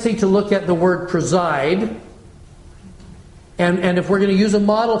tendency to look at the word preside, and if we're going to use a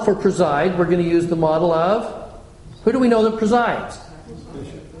model for preside, we're going to use the model of, who do we know that presides?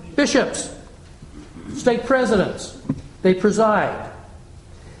 Bishops. Stake presidents. They preside.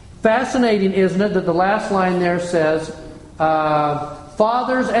 Fascinating, isn't it, that the last line there says,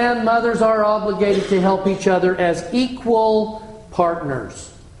 fathers and mothers are obligated to help each other as equal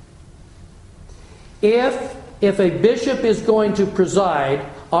partners. If a bishop is going to preside,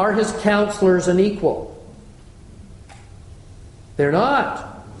 are his counselors an equal? They're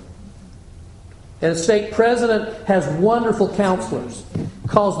not. And a stake president has wonderful counselors.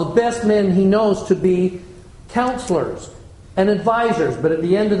 Calls the best men he knows to be counselors and advisors. But at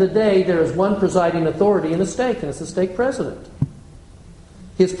the end of the day, there is one presiding authority in the stake, and it's the stake president.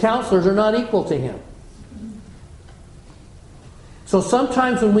 His counselors are not equal to him. So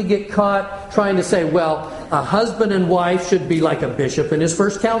sometimes when we get caught trying to say, well, a husband and wife should be like a bishop and his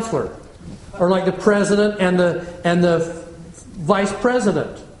first counselor. or like the president and the vice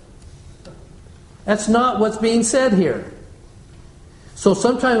president. That's not what's being said here. So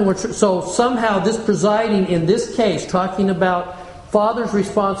somehow this presiding in this case, talking about father's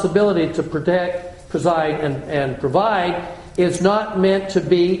responsibility to protect, preside, and provide, is not meant to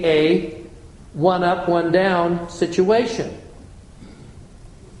be a one up, one down situation.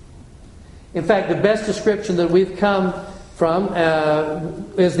 In fact, the best description that we've come from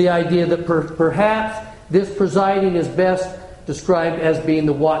is the idea that perhaps this presiding is best described as being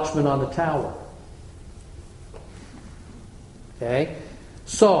the watchman on the tower. Okay?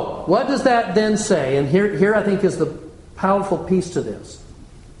 So, what does that then say? And here I think is the powerful piece to this.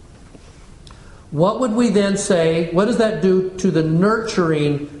 What would we then say? What does that do to the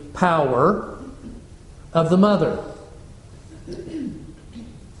nurturing power of the mother?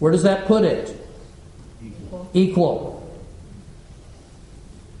 Where does that put it? Equal.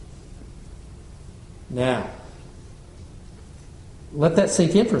 Now, let that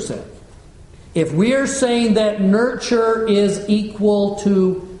sink in for a second. If we are saying that nurture is equal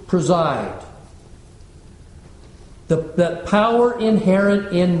to preside, that power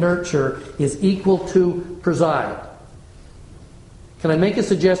inherent in nurture is equal to preside. Can I make a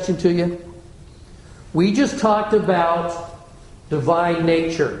suggestion to you? We just talked about divine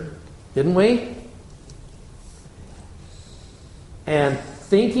nature, didn't we? And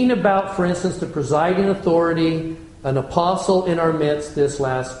thinking about, for instance, the presiding authority, an apostle in our midst this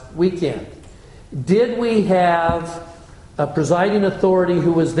last weekend. Did we have a presiding authority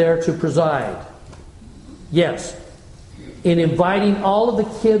who was there to preside? Yes. In inviting all of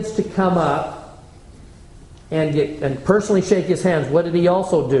the kids to come up and personally shake his hands, what did he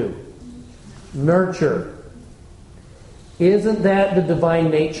also do? Nurture. Isn't that the divine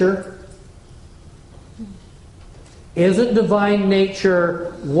nature? Isn't divine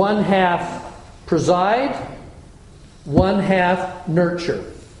nature one half preside, one half nurture?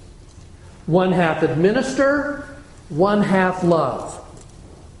 One half administer, one half love.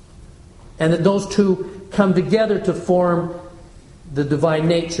 And that those two come together to form the divine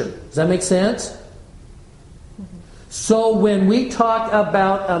nature. Does that make sense? So when we talk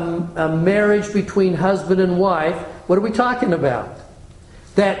about a marriage between husband and wife, what are we talking about?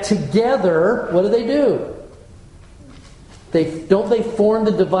 That together, what do? Don't they form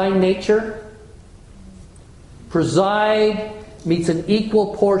the divine nature? Preside meets an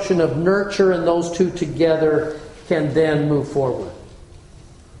equal portion of nurture, and those two together can then move forward.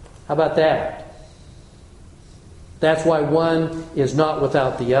 How about that? That's why one is not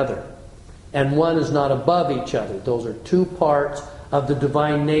without the other. And one is not above each other. Those are two parts of the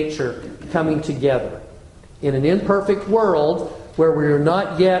divine nature coming together. In an imperfect world where we are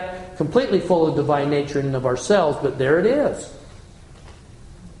not yet completely full of divine nature in and of ourselves, but there it is.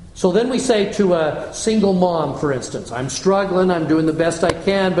 So then we say to a single mom, for instance, I'm struggling, I'm doing the best I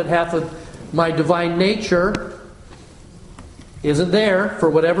can, but half of my divine nature isn't there for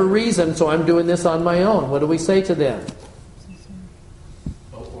whatever reason, so I'm doing this on my own. What do we say to them?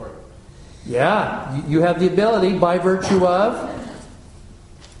 Go for it. Yeah, you have the ability by virtue of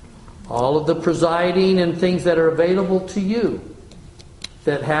all of the presiding and things that are available to you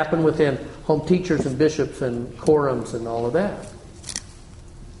that happen within home teachers and bishops and quorums and all of that.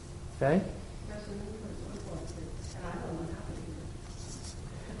 Okay?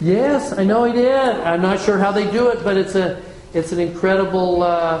 Yes, I know he did. I'm not sure how they do it, but it's an incredible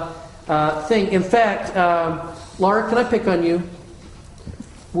thing. In fact, Laura, can I pick on you?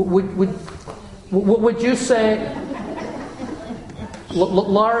 Would you say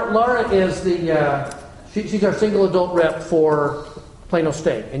Laura is she's our single adult rep for Plano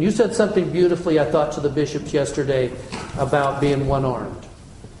State, and you said something beautifully, I thought, to the bishops yesterday about being one-armed.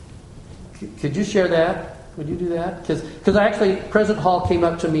 Could you share that? Would you do that? Because actually, President Hall came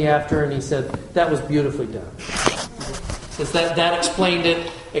up to me after and he said, that was beautifully done. That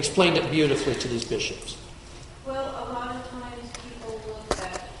explained it beautifully to these bishops. Well, a lot of times people look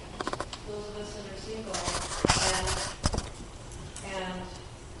at those of us that are single and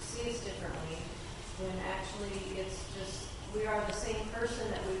see us differently, when actually it's just, we are the same person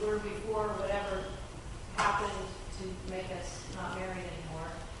that we were before whatever happened to make us not married anymore,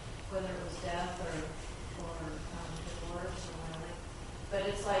 whether it was death or divorce or whatever. But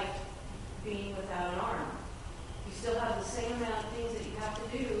it's like being without an arm. You still have the same amount of things that you have to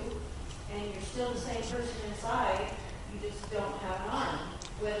do, and you're still the same person inside. You just don't have an arm.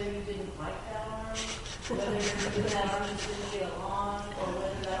 Whether you didn't like that arm, whether that arm just didn't get along, or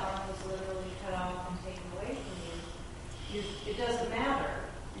whether that arm was literally cut off and taken away from you, it doesn't matter.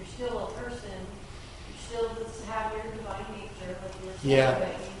 You're still a person. You still have your divine nature, like you were saying,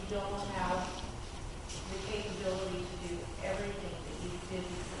 but you don't have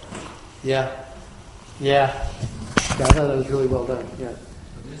Yeah. Yeah. I thought that was really well done. Yeah.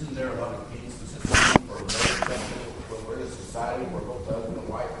 But isn't there a lot of cases for we're in a society where both husband and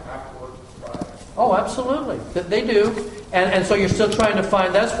wife have to work to survive? Oh, absolutely. They do. And so you're still trying to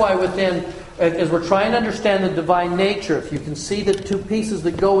find, that's why within, as we're trying to understand the divine nature, if you can see the two pieces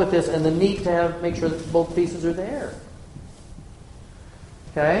that go with this and the need to make sure that both pieces are there.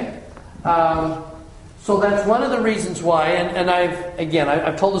 Okay? So that's one of the reasons why, and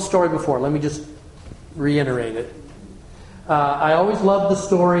I've told the story before. Let me just reiterate it. I always loved the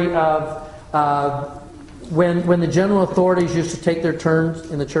story of when the general authorities used to take their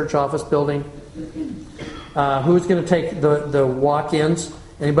turns in the church office building. Who's going to take the walk-ins?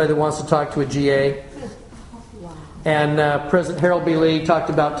 Anybody that wants to talk to a GA? And President Harold B. Lee talked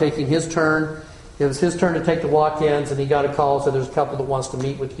about taking his turn. It was his turn to take the walk-ins, and he got a call, so there's a couple that wants to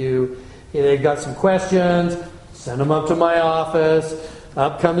meet with you. They've got some questions. Send them up to my office.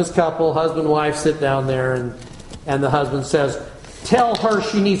 Up come this couple, husband and wife, sit down there, and the husband says, "Tell her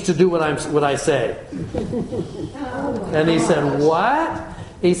she needs to do what I say." And he said, "What?"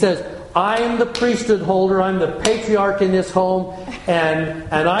 He says, "I'm the priesthood holder. I'm the patriarch in this home,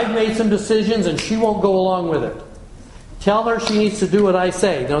 and I've made some decisions, and she won't go along with it. Tell her she needs to do what I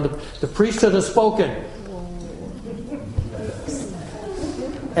say." The priesthood has spoken.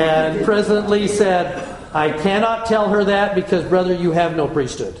 And President Lee said, "I cannot tell her that because, brother, you have no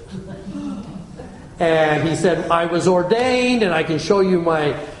priesthood." And he said, "I was ordained, and I can show you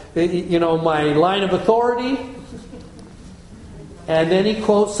my line of authority." And then he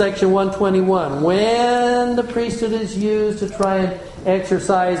quotes section 121. When the priesthood is used to try and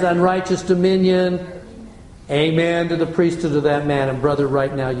exercise unrighteous dominion, amen to the priesthood of that man. And brother,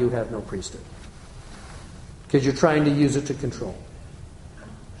 right now you have no priesthood. Because you're trying to use it to control.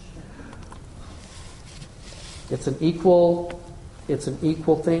 It's an equal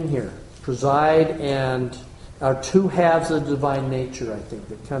thing here. Preside and our two halves of the divine nature, I think,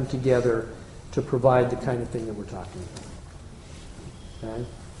 that come together to provide the kind of thing that we're talking about. Okay.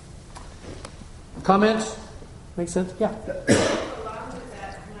 Comments? Make sense? Yeah. Along with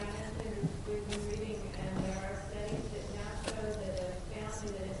that, my husband, we've been reading, and there are studies that now show that a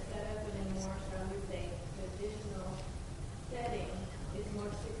family that is set up in a more, shall we say, traditional setting is more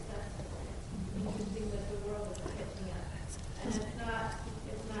successful. Interesting that the world is catching up. And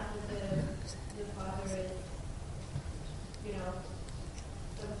it's not that the father is,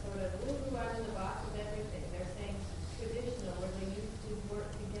 some sort of out in the box of everything. They're saying traditional, where they used to work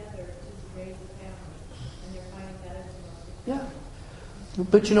together to raise a family, and they're finding that as the most successful. Yeah.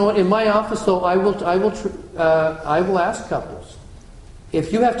 But you know what? In my office, though, I will ask couples,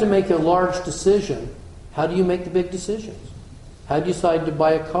 if you have to make a large decision, how do you make the big decisions? How do you decide to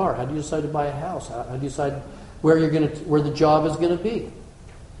buy a car? How do you decide to buy a house? How do you decide where the job is going to be?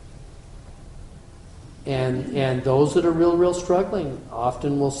 And those that are real struggling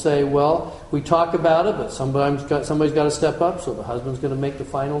often will say, well, we talk about it, but somebody's got to step up, so the husband's going to make the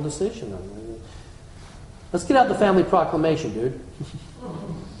final decision. Let's get out the family proclamation, dude.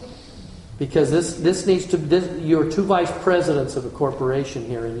 Because this needs to. You're two vice presidents of a corporation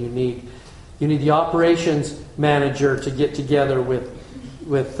here, and you need the operations manager to get together with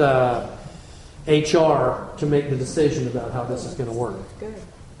HR to make the decision about how this is going to work. Good.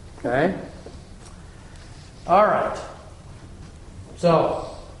 Okay? All right. So,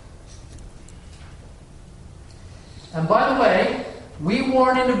 and by the way, we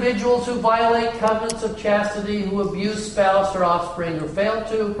warn individuals who violate covenants of chastity, who abuse spouse or offspring, who fail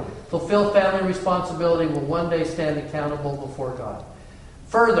to fulfill family responsibility will one day stand accountable before God.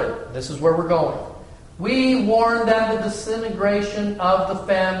 Further, this is where we're going. We warn that the disintegration of the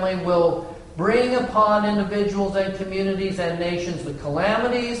family will bring upon individuals and communities and nations the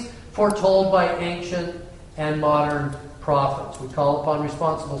calamities foretold by ancient and modern prophets. We call upon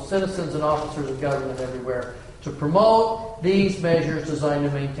responsible citizens and officers of government everywhere to promote these measures designed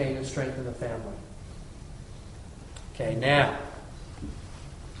to maintain and strengthen the family. Okay, now.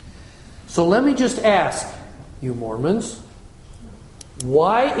 So let me just ask you Mormons,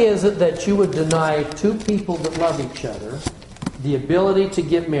 why is it that you would deny two people that love each other the ability to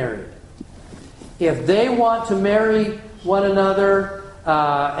get married? If they want to marry one another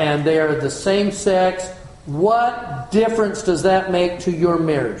and they are the same sex, what difference does that make to your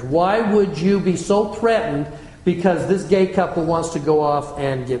marriage? Why would you be so threatened because this gay couple wants to go off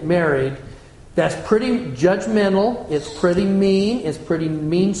and get married? That's pretty judgmental. It's pretty mean. It's pretty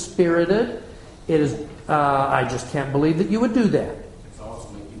mean-spirited. It is. I just can't believe that you would do that. It's also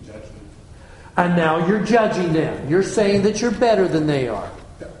making judgment. And now you're judging them. You're saying that you're better than they are.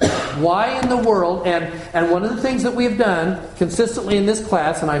 Why in the world? And one of the things that we have done consistently in this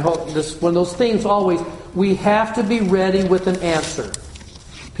class, and I hope this one of those things always, we have to be ready with an answer.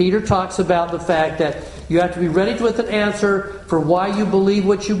 Peter talks about the fact that you have to be ready with an answer for why you believe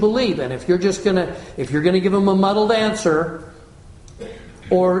what you believe. And if you're going to give them a muddled answer,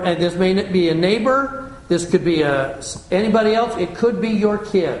 and this may not be a neighbor, this could be anybody else, it could be your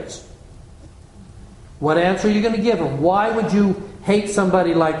kids. What answer are you going to give them? Why would you hate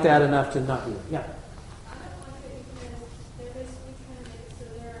somebody like that enough to not do it? Yeah. I don't like it because they're basically trying to make it so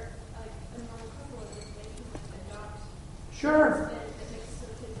they're like a normal couple of they can adopt. Sure. It makes it so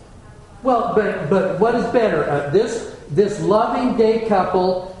kids don't have a Well, lot but what is better? This loving gay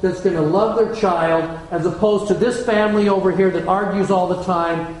couple that's going to love their child, as opposed to this family over here that argues all the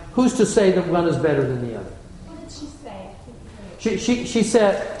time. Who's to say that one is better than the other? What did she say? She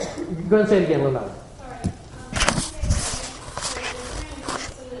said. Go ahead and say it again, a little louder.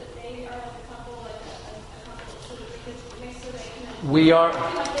 We are.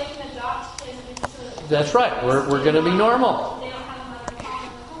 That's right. We're going to be normal.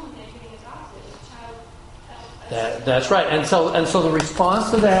 That's right. And so the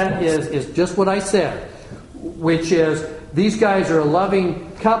response to that is just what I said, which is these guys are a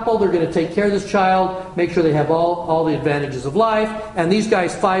loving couple. They're going to take care of this child, make sure they have all the advantages of life. And these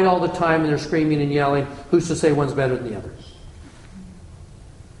guys fight all the time and they're screaming and yelling. Who's to say one's better than the other?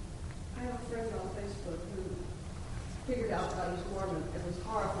 I have a friend on Facebook who figured out that I was Mormon and was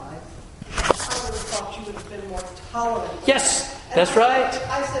horrified. I would have thought you would have been more tolerant. Yes, that's right.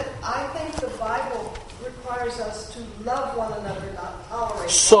 I said, I think the Bible requires us to love one another, not tolerate.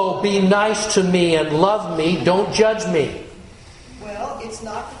 So be nice to me and love me. Don't judge me. Well, it's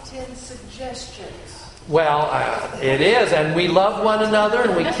not the 10 suggestions. Well, it is. And we love one another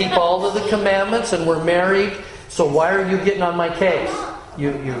and we keep all of the commandments and we're married. So why are you getting on my case?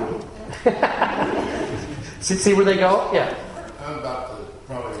 You. See where they go? Yeah. I'm about to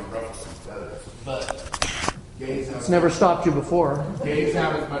probably ruffle some feathers, but gays have... It's never stopped you before. Gays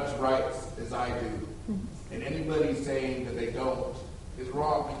have as much rights as I do. And anybody saying that they don't is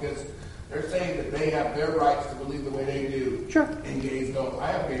wrong, because they're saying that they have their rights to believe the way they do. Sure. And gays don't.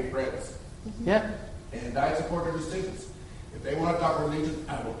 I have gay friends. Yeah. And I support their decisions. If they want to talk religion,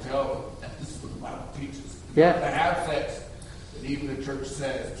 I will tell them that this is what the Bible teaches. Yeah. To have sex, that even the church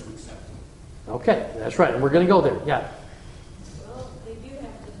says to accept them. Okay, that's right. And we're going to go there. Yeah. Well, they do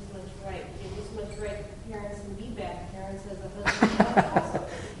have just as much right. They have as much right to parents and be bad parents as a husband and wife also.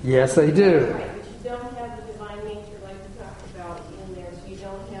 Yes, they do. Right, but you don't have the divine nature like we talked about in there, so you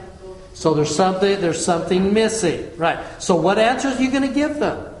don't have those. So there's something missing. Right. So what answers are you going to give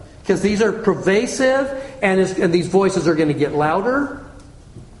them? Because these are pervasive and these voices are going to get louder.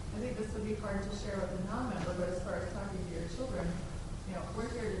 I think this would be hard to share with a non-member, but as far as talking to your children, we're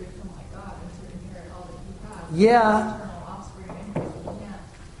here to become like God and to inherit all that He has. Yeah. Eternal offspring, and we can't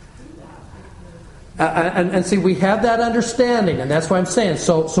do that. And see, we have that understanding, and that's what I'm saying.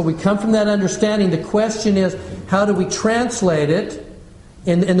 So we come from that understanding. The question is, how do we translate it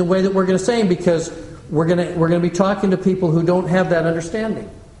in the way that we're going to say it? Because we're going to be talking to people who don't have that understanding.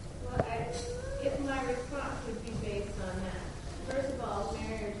 Well, if my response would be based on that. First of all,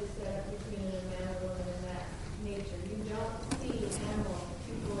 marriage is set up between a man and a woman in that nature. You don't see animals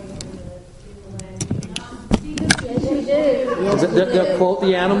going into the land. You do not see them. Yes, you do. They'll quote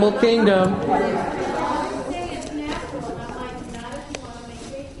the animal kingdom. It's natural, and I'm like, not if you want to make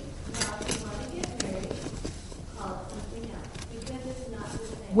babies. Not if you want to get married. Call it something else. Because it's not the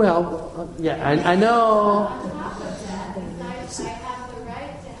same. Well, yeah, I know. On top of that, I have the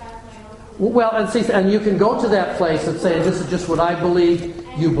right to have my own. Well, and you can go to that place and say, this is just what I believe.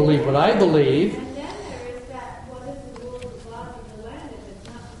 You believe what I believe. And then there is that, what is the rule of law of the land if it's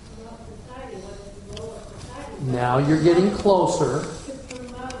not to promote society? What is the role of society? Now you're getting closer. To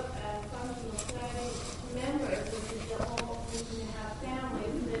promote functional society members, which is the whole reason to have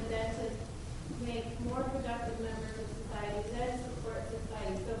families, and then to make more productive members of society, then support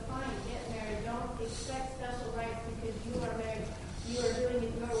society. So fine, get married. Don't expect special rights because you are married. You are doing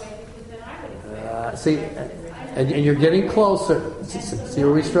it your way, because then I would expect. See, and you're getting closer. See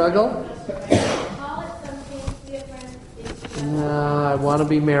where we struggle? Call it something different. No, I want to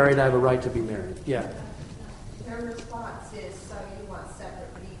be married. I have a right to be married. Yeah. Their response is, so you want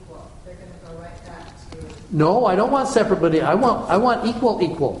separate but equal. They're going to go right back to... No, I don't want separate, but I want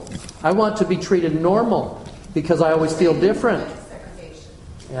equal. I want to be treated normal because I always feel different.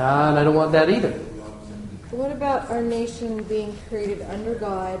 Yeah, and I don't want that either. What about our nation being created under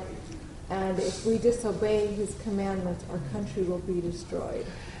God, and if we disobey His commandments, our country will be destroyed?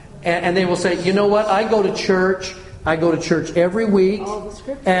 And they will say, you know what? I go to church I go to church every week,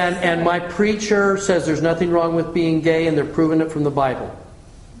 and my preacher says there's nothing wrong with being gay, and they're proving it from the Bible.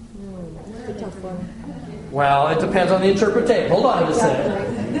 That's a tough one. Well, it depends on the interpretation. Hold on a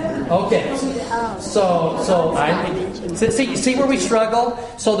second. Okay. So I see where we struggle.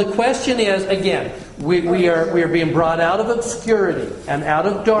 So the question is, again, we are being brought out of obscurity and out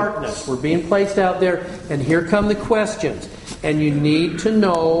of darkness. We're being placed out there, and here come the questions. And you need to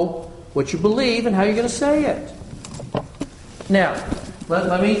know what you believe and how you're going to say it. Now,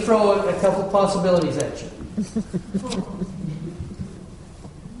 let me throw a couple possibilities at you.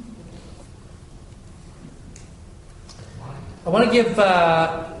 I want to give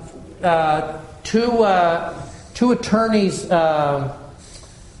two attorneys'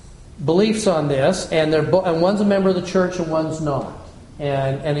 beliefs on this, and one's a member of the church and one's not,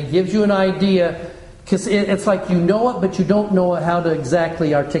 and it gives you an idea, because it's like you know it, but you don't know how to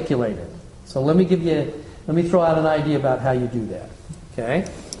exactly articulate it. So let me throw out an idea about how you do that. Okay.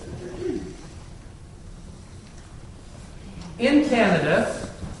 In Canada,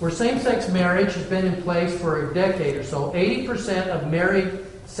 where same-sex marriage has been in place for a decade or so, 80% of married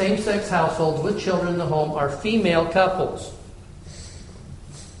same-sex households with children in the home are female couples.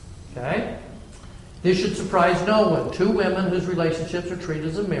 Okay? This should surprise no one. Two women whose relationships are treated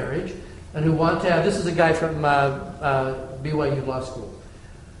as a marriage and who want to have... This is a guy from BYU Law School.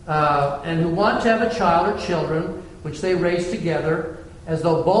 And who want to have a child or children, which they raise together, as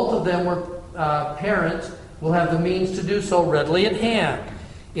though both of them were parents, will have the means to do so readily at hand.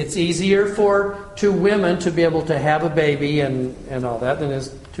 It's easier for two women to be able to have a baby and all that than it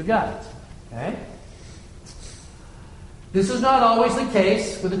is two guys. Okay? This is not always the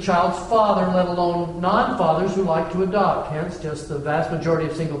case with a child's father, let alone non-fathers who like to adopt. Hence, just the vast majority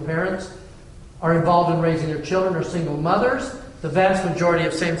of single parents are involved in raising their children or single mothers. The vast majority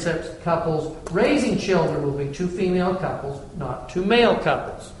of same-sex couples raising children will be two female couples, not two male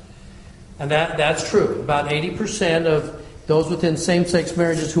couples. And that's true. About 80% of those within same-sex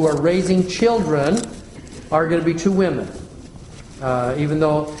marriages who are raising children are going to be two women. Even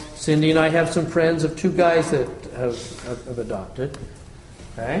though Cindy and I have some friends of two guys that have adopted.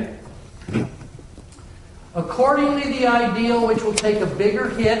 Okay? Accordingly, the ideal which will take a bigger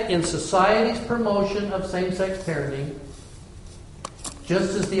hit in society's promotion of same-sex parenting,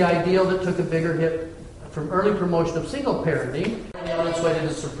 just as the ideal that took a bigger hit from early promotion of single parenting, on its way to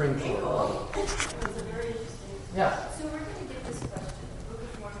the Supreme Court. Yeah. So we're going to get this question. The Book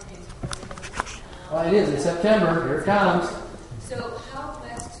of Mormon is Well, it is. In September. Here it comes. So how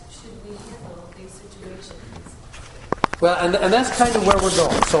best should we handle these situations? Well, and that's kind of where we're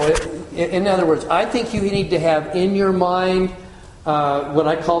going. So, in other words, I think you need to have in your mind what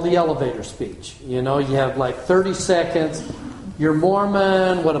I call the elevator speech. You know, you have like 30 seconds. You're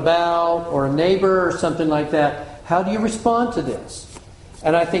Mormon, what about? Or a neighbor or something like that. How do you respond to this?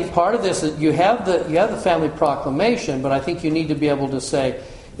 And I think part of this is you have the family proclamation, but I think you need to be able to say,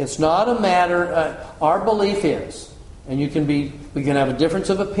 it's not a matter, our belief is, and we can have a difference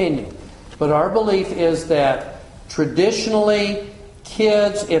of opinion, but our belief is that traditionally,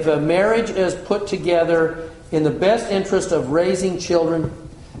 kids, if a marriage is put together in the best interest of raising children,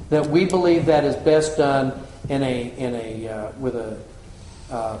 that we believe that is best done with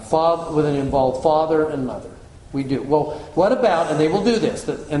an involved father and mother. We do. Well, what about, and they will do this,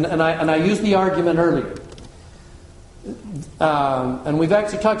 and I used the argument earlier, and we've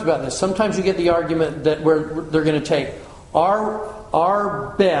actually talked about this. Sometimes you get the argument that they're going to take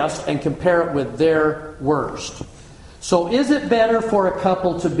our best and compare it with their worst. So is it better for a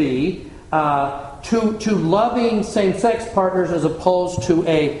couple to be two loving same-sex partners as opposed to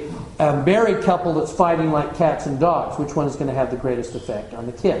a married couple that's fighting like cats and dogs? Which one is going to have the greatest effect on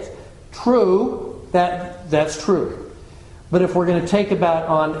the kids? True, that's true. But if we're going to take about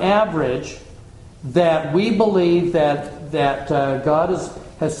on average that we believe that God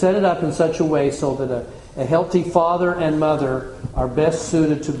has set it up in such a way so that a healthy father and mother are best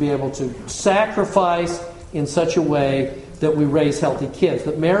suited to be able to sacrifice in such a way that we raise healthy kids.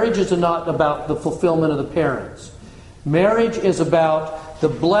 That marriage is not about the fulfillment of the parents. Marriage is about the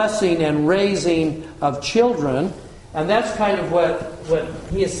blessing and raising of children, and that's kind of what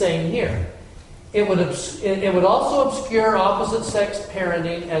he is saying here. It would also obscure opposite-sex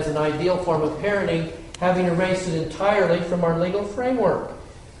parenting as an ideal form of parenting, having erased it entirely from our legal framework.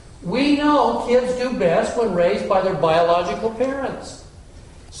 We know kids do best when raised by their biological parents.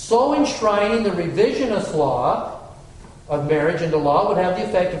 So enshrining the revisionist law of marriage into law would have the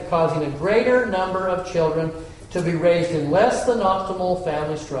effect of causing a greater number of children to be raised in less than optimal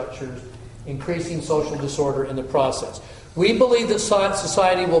family structures, increasing social disorder in the process. We believe that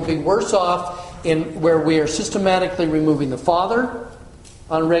society will be worse off in where we are systematically removing the father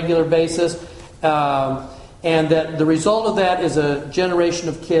on a regular basis, and that the result of that is a generation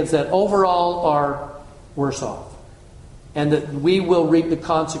of kids that overall are worse off. And that we will reap the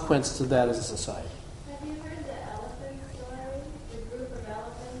consequences of that as a society. Have you heard the elephant story? The group of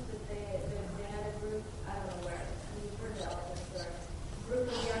elephants they had a group, I don't know where. You've heard the elephant story. A group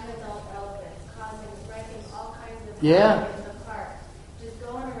of young adult elephants breaking all kinds of properties apart. Just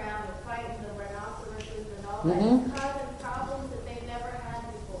going around and fighting the rhinoceroses and all that. Causing problems that they've never had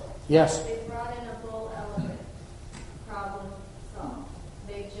before. Yes. They brought in a bull elephant. Problem solved.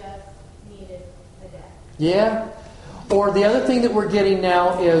 They just needed a death. Yeah. Or the other thing that we're getting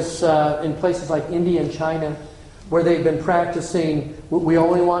now is in places like India and China, where they've been practicing, we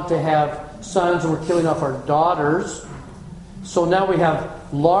only want to have sons and we're killing off our daughters. So now we have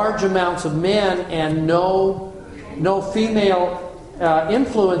large amounts of men and no female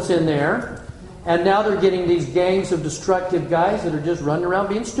influence in there. And now they're getting these gangs of destructive guys that are just running around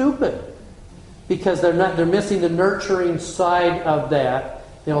being stupid. Because they're missing the nurturing side of that.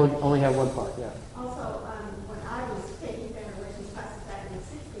 They only have one part, yeah.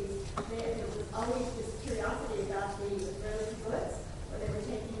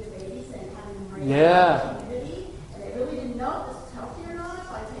 Yeah. And they really didn't know if this was healthy or not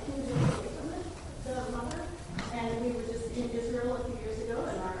by taking the baby away from the mother. And we were just in Israel a few years ago,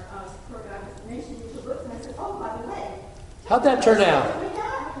 and our poor guy was nation into books, and I said, oh, by the way. How'd that turn out?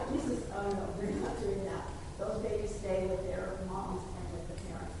 This is, oh no, we're not doing that. Those babies stay with their moms and with the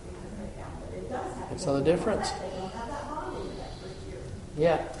parents because they found that it does happen. It's all the difference. They don't have that bonding in that first year.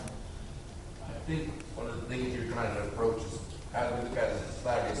 Yeah. I think one of the things you're trying to approach is how do we look at it as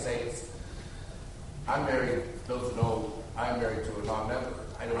Latter-day Saints. I'm married, those who know, I'm married to a non-member.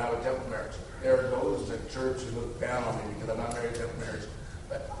 I don't have a temple marriage. There are those at church who look down on me because I'm not married to temple marriage.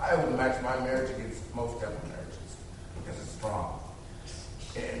 But I would match my marriage against most temple marriages because it's strong.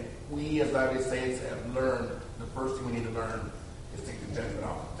 And we as Latter-day Saints have learned, the first thing we need to learn is take the judgment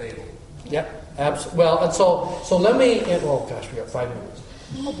off the table. Yep, absolutely. Well, and so let me, oh gosh, we got 5 minutes.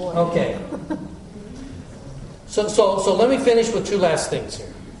 Oh boy. Okay. So let me finish with 2 last things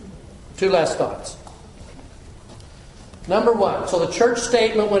here. 2 last thoughts. Number 1, so the church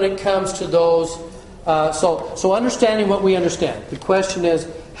statement when it comes to those, so understanding what we understand. The question is,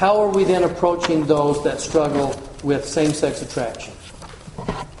 how are we then approaching those that struggle with same-sex attraction?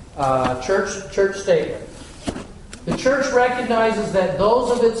 Church statement. The church recognizes that those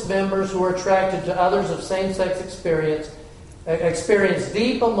of its members who are attracted to others of same-sex experience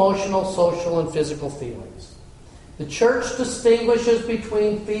deep emotional, social, and physical feelings. The church distinguishes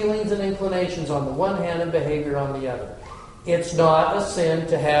between feelings and inclinations on the one hand and behavior on the other. It's not a sin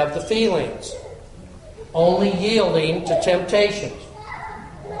to have the feelings, only yielding to temptations.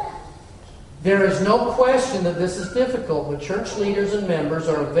 There is no question that this is difficult, but church leaders and members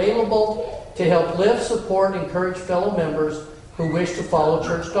are available to help lift, support, and encourage fellow members who wish to follow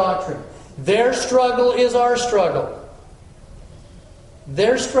church doctrine. Their struggle is our struggle.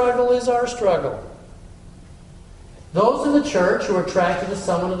 Their struggle is our struggle. Those in the church who are attracted to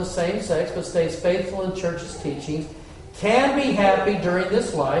someone of the same sex but stays faithful in church's teachings can be happy during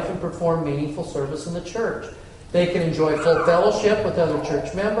this life and perform meaningful service in the church. They can enjoy full fellowship with other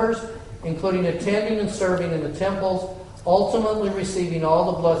church members, including attending and serving in the temples, ultimately receiving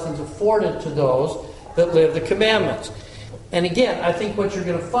all the blessings afforded to those that live the commandments. And again, I think what you're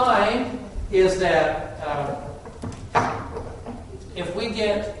going to find is that if we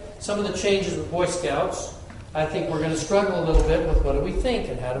get some of the changes with Boy Scouts, I think we're going to struggle a little bit with what do we think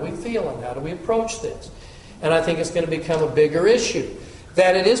and how do we feel and how do we approach this. And I think it's going to become a bigger issue.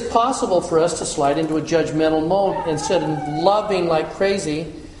 That it is possible for us to slide into a judgmental mode instead of loving like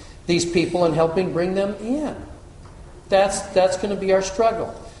crazy these people and helping bring them in. That's going to be our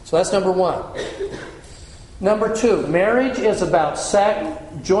struggle. So that's number 1. Number 2, marriage is about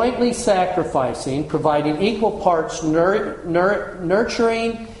jointly sacrificing, providing equal parts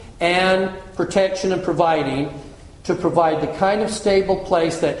nurturing and protection and providing to provide the kind of stable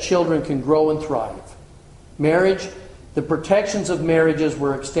place that children can grow and thrive. Marriage, the protections of marriages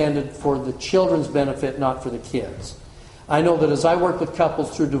were extended for the children's benefit, not for the kids. I know that as I work with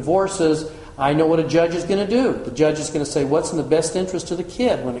couples through divorces, I know what a judge is going to do. The judge is going to say what's in the best interest of the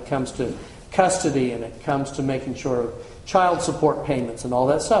kid when it comes to custody and it comes to making sure of child support payments and all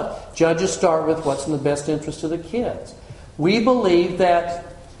that stuff. Judges start with what's in the best interest of the kids. We believe that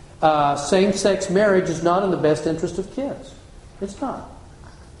same-sex marriage is not in the best interest of kids. It's not.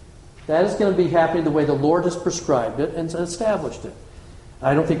 That is going to be happening the way the Lord has prescribed it and established it.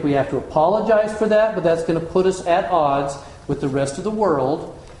 I don't think we have to apologize for that, but that's going to put us at odds with the rest of the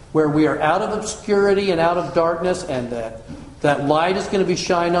world where we are out of obscurity and out of darkness, and that light is going to be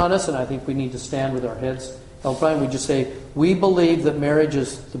shined on us. And I think we need to stand with our heads held high. We just say, we believe that marriage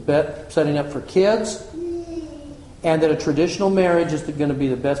is the best setting up for kids, and that a traditional marriage is going to be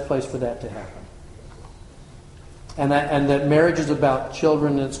the best place for that to happen. And that marriage is about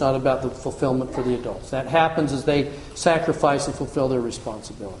children, and it's not about the fulfillment for the adults. That happens as they sacrifice and fulfill their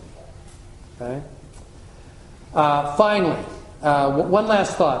responsibility. Okay? Finally, one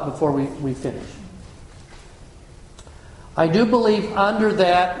last thought before we finish. I do believe under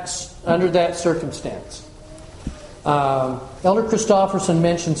that circumstance, Elder Christofferson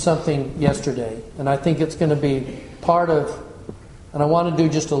mentioned something yesterday, and I think it's going to be part of, and I want to do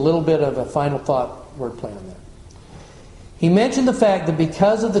just a little bit of a final thought wordplay on that. He mentioned the fact that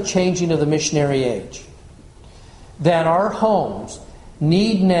because of the changing of the missionary age, that our homes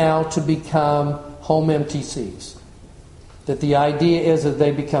need now to become home MTCs. That the idea is that they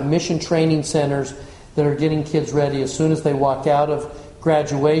become mission training centers that are getting kids ready as soon as they walk out of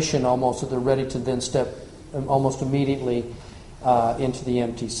graduation, almost, that they're ready to then step almost immediately into the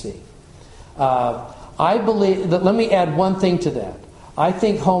MTC. I believe that, let me add one thing to that. I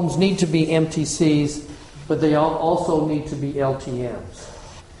think homes need to be MTCs, but they also need to be LTMs.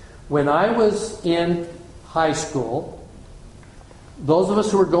 When I was in high school, those of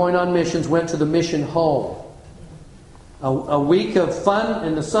us who were going on missions went to the mission home. A week of fun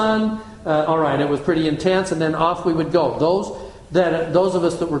in the sun. All right, it was pretty intense, and then off we would go. Those of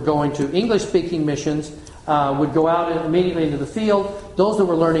us that were going to English-speaking missions would go out immediately into the field. Those that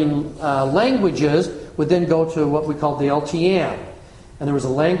were learning languages would then go to what we called the LTM. And there was a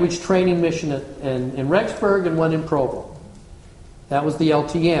language training mission in Rexburg and one in Provo. That was the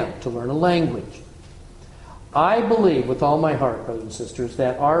LTM, to learn a language. I believe with all my heart, brothers and sisters,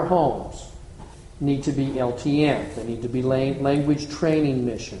 that our homes need to be LTM. They need to be language training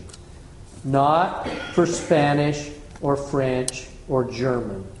mission. Not for Spanish or French or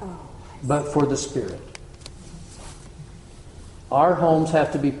German, but for the Spirit. Our homes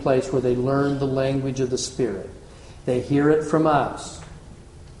have to be places where they learn the language of the Spirit. They hear it from us.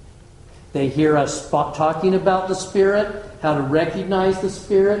 They hear us talking about the Spirit, how to recognize the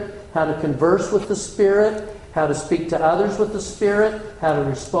Spirit, how to converse with the Spirit, how to speak to others with the Spirit, how to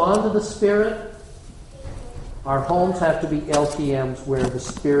respond to the Spirit. Our homes have to be LTMs where the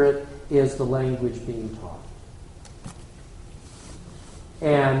Spirit is the language being taught.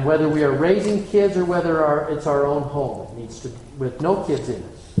 And whether we are raising kids or whether it's our own home, it needs to, with no kids in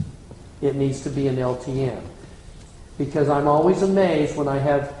it, it needs to be an LTM. Because I'm always amazed when I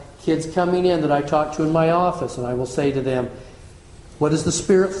have kids coming in that I talk to in my office, and I will say to them, what does the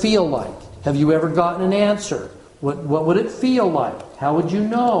Spirit feel like? Have you ever gotten an answer? What would it feel like? How would you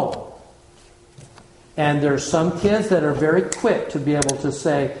know? And there are some kids that are very quick to be able to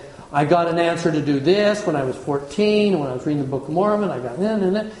say, I got an answer to do this when I was 14, when I was reading the Book of Mormon, I got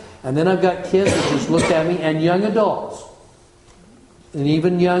that. And then I've got kids that just look at me, and young adults. And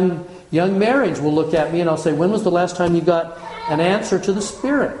even young marrieds will look at me and I'll say, when was the last time you got an answer to the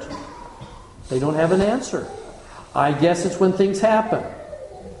Spirit? They don't have an answer. I guess it's when things happen.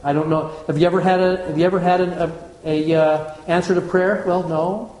 I don't know. Have you ever had an answer to prayer? Well,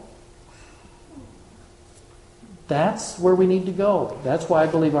 no. That's where we need to go. That's why I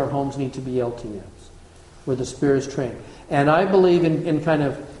believe our homes need to be LTMs, where the Spirit is trained. And I believe in kind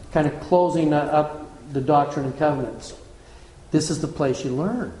of closing up the Doctrine and Covenants. This is the place you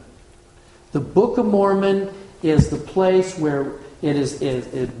learn. The Book of Mormon is the place where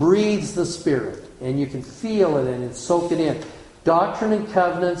it breathes the Spirit, and you can feel it and soak it in. Doctrine and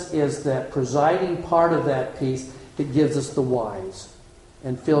Covenants is that presiding part of that piece that gives us the whys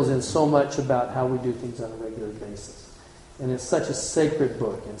and fills in so much about how we do things on a regular basis. And it's such a sacred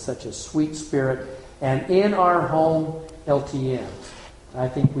book and such a sweet spirit. And in our home LTMs, I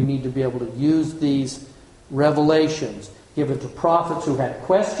think we need to be able to use these revelations given to prophets who had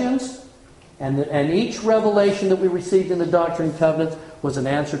questions, and each revelation that we received in the Doctrine and Covenants was an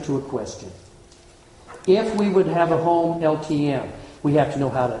answer to a question. If we would have a home LTM, we have to know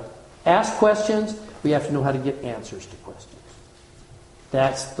how to ask questions, we have to know how to get answers to questions.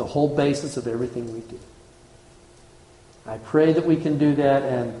 That's the whole basis of everything we do. I pray that we can do that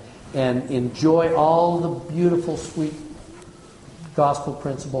and enjoy all the beautiful, sweet gospel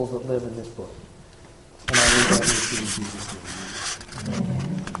principles that live in this book. And I leave that with you in Jesus' name.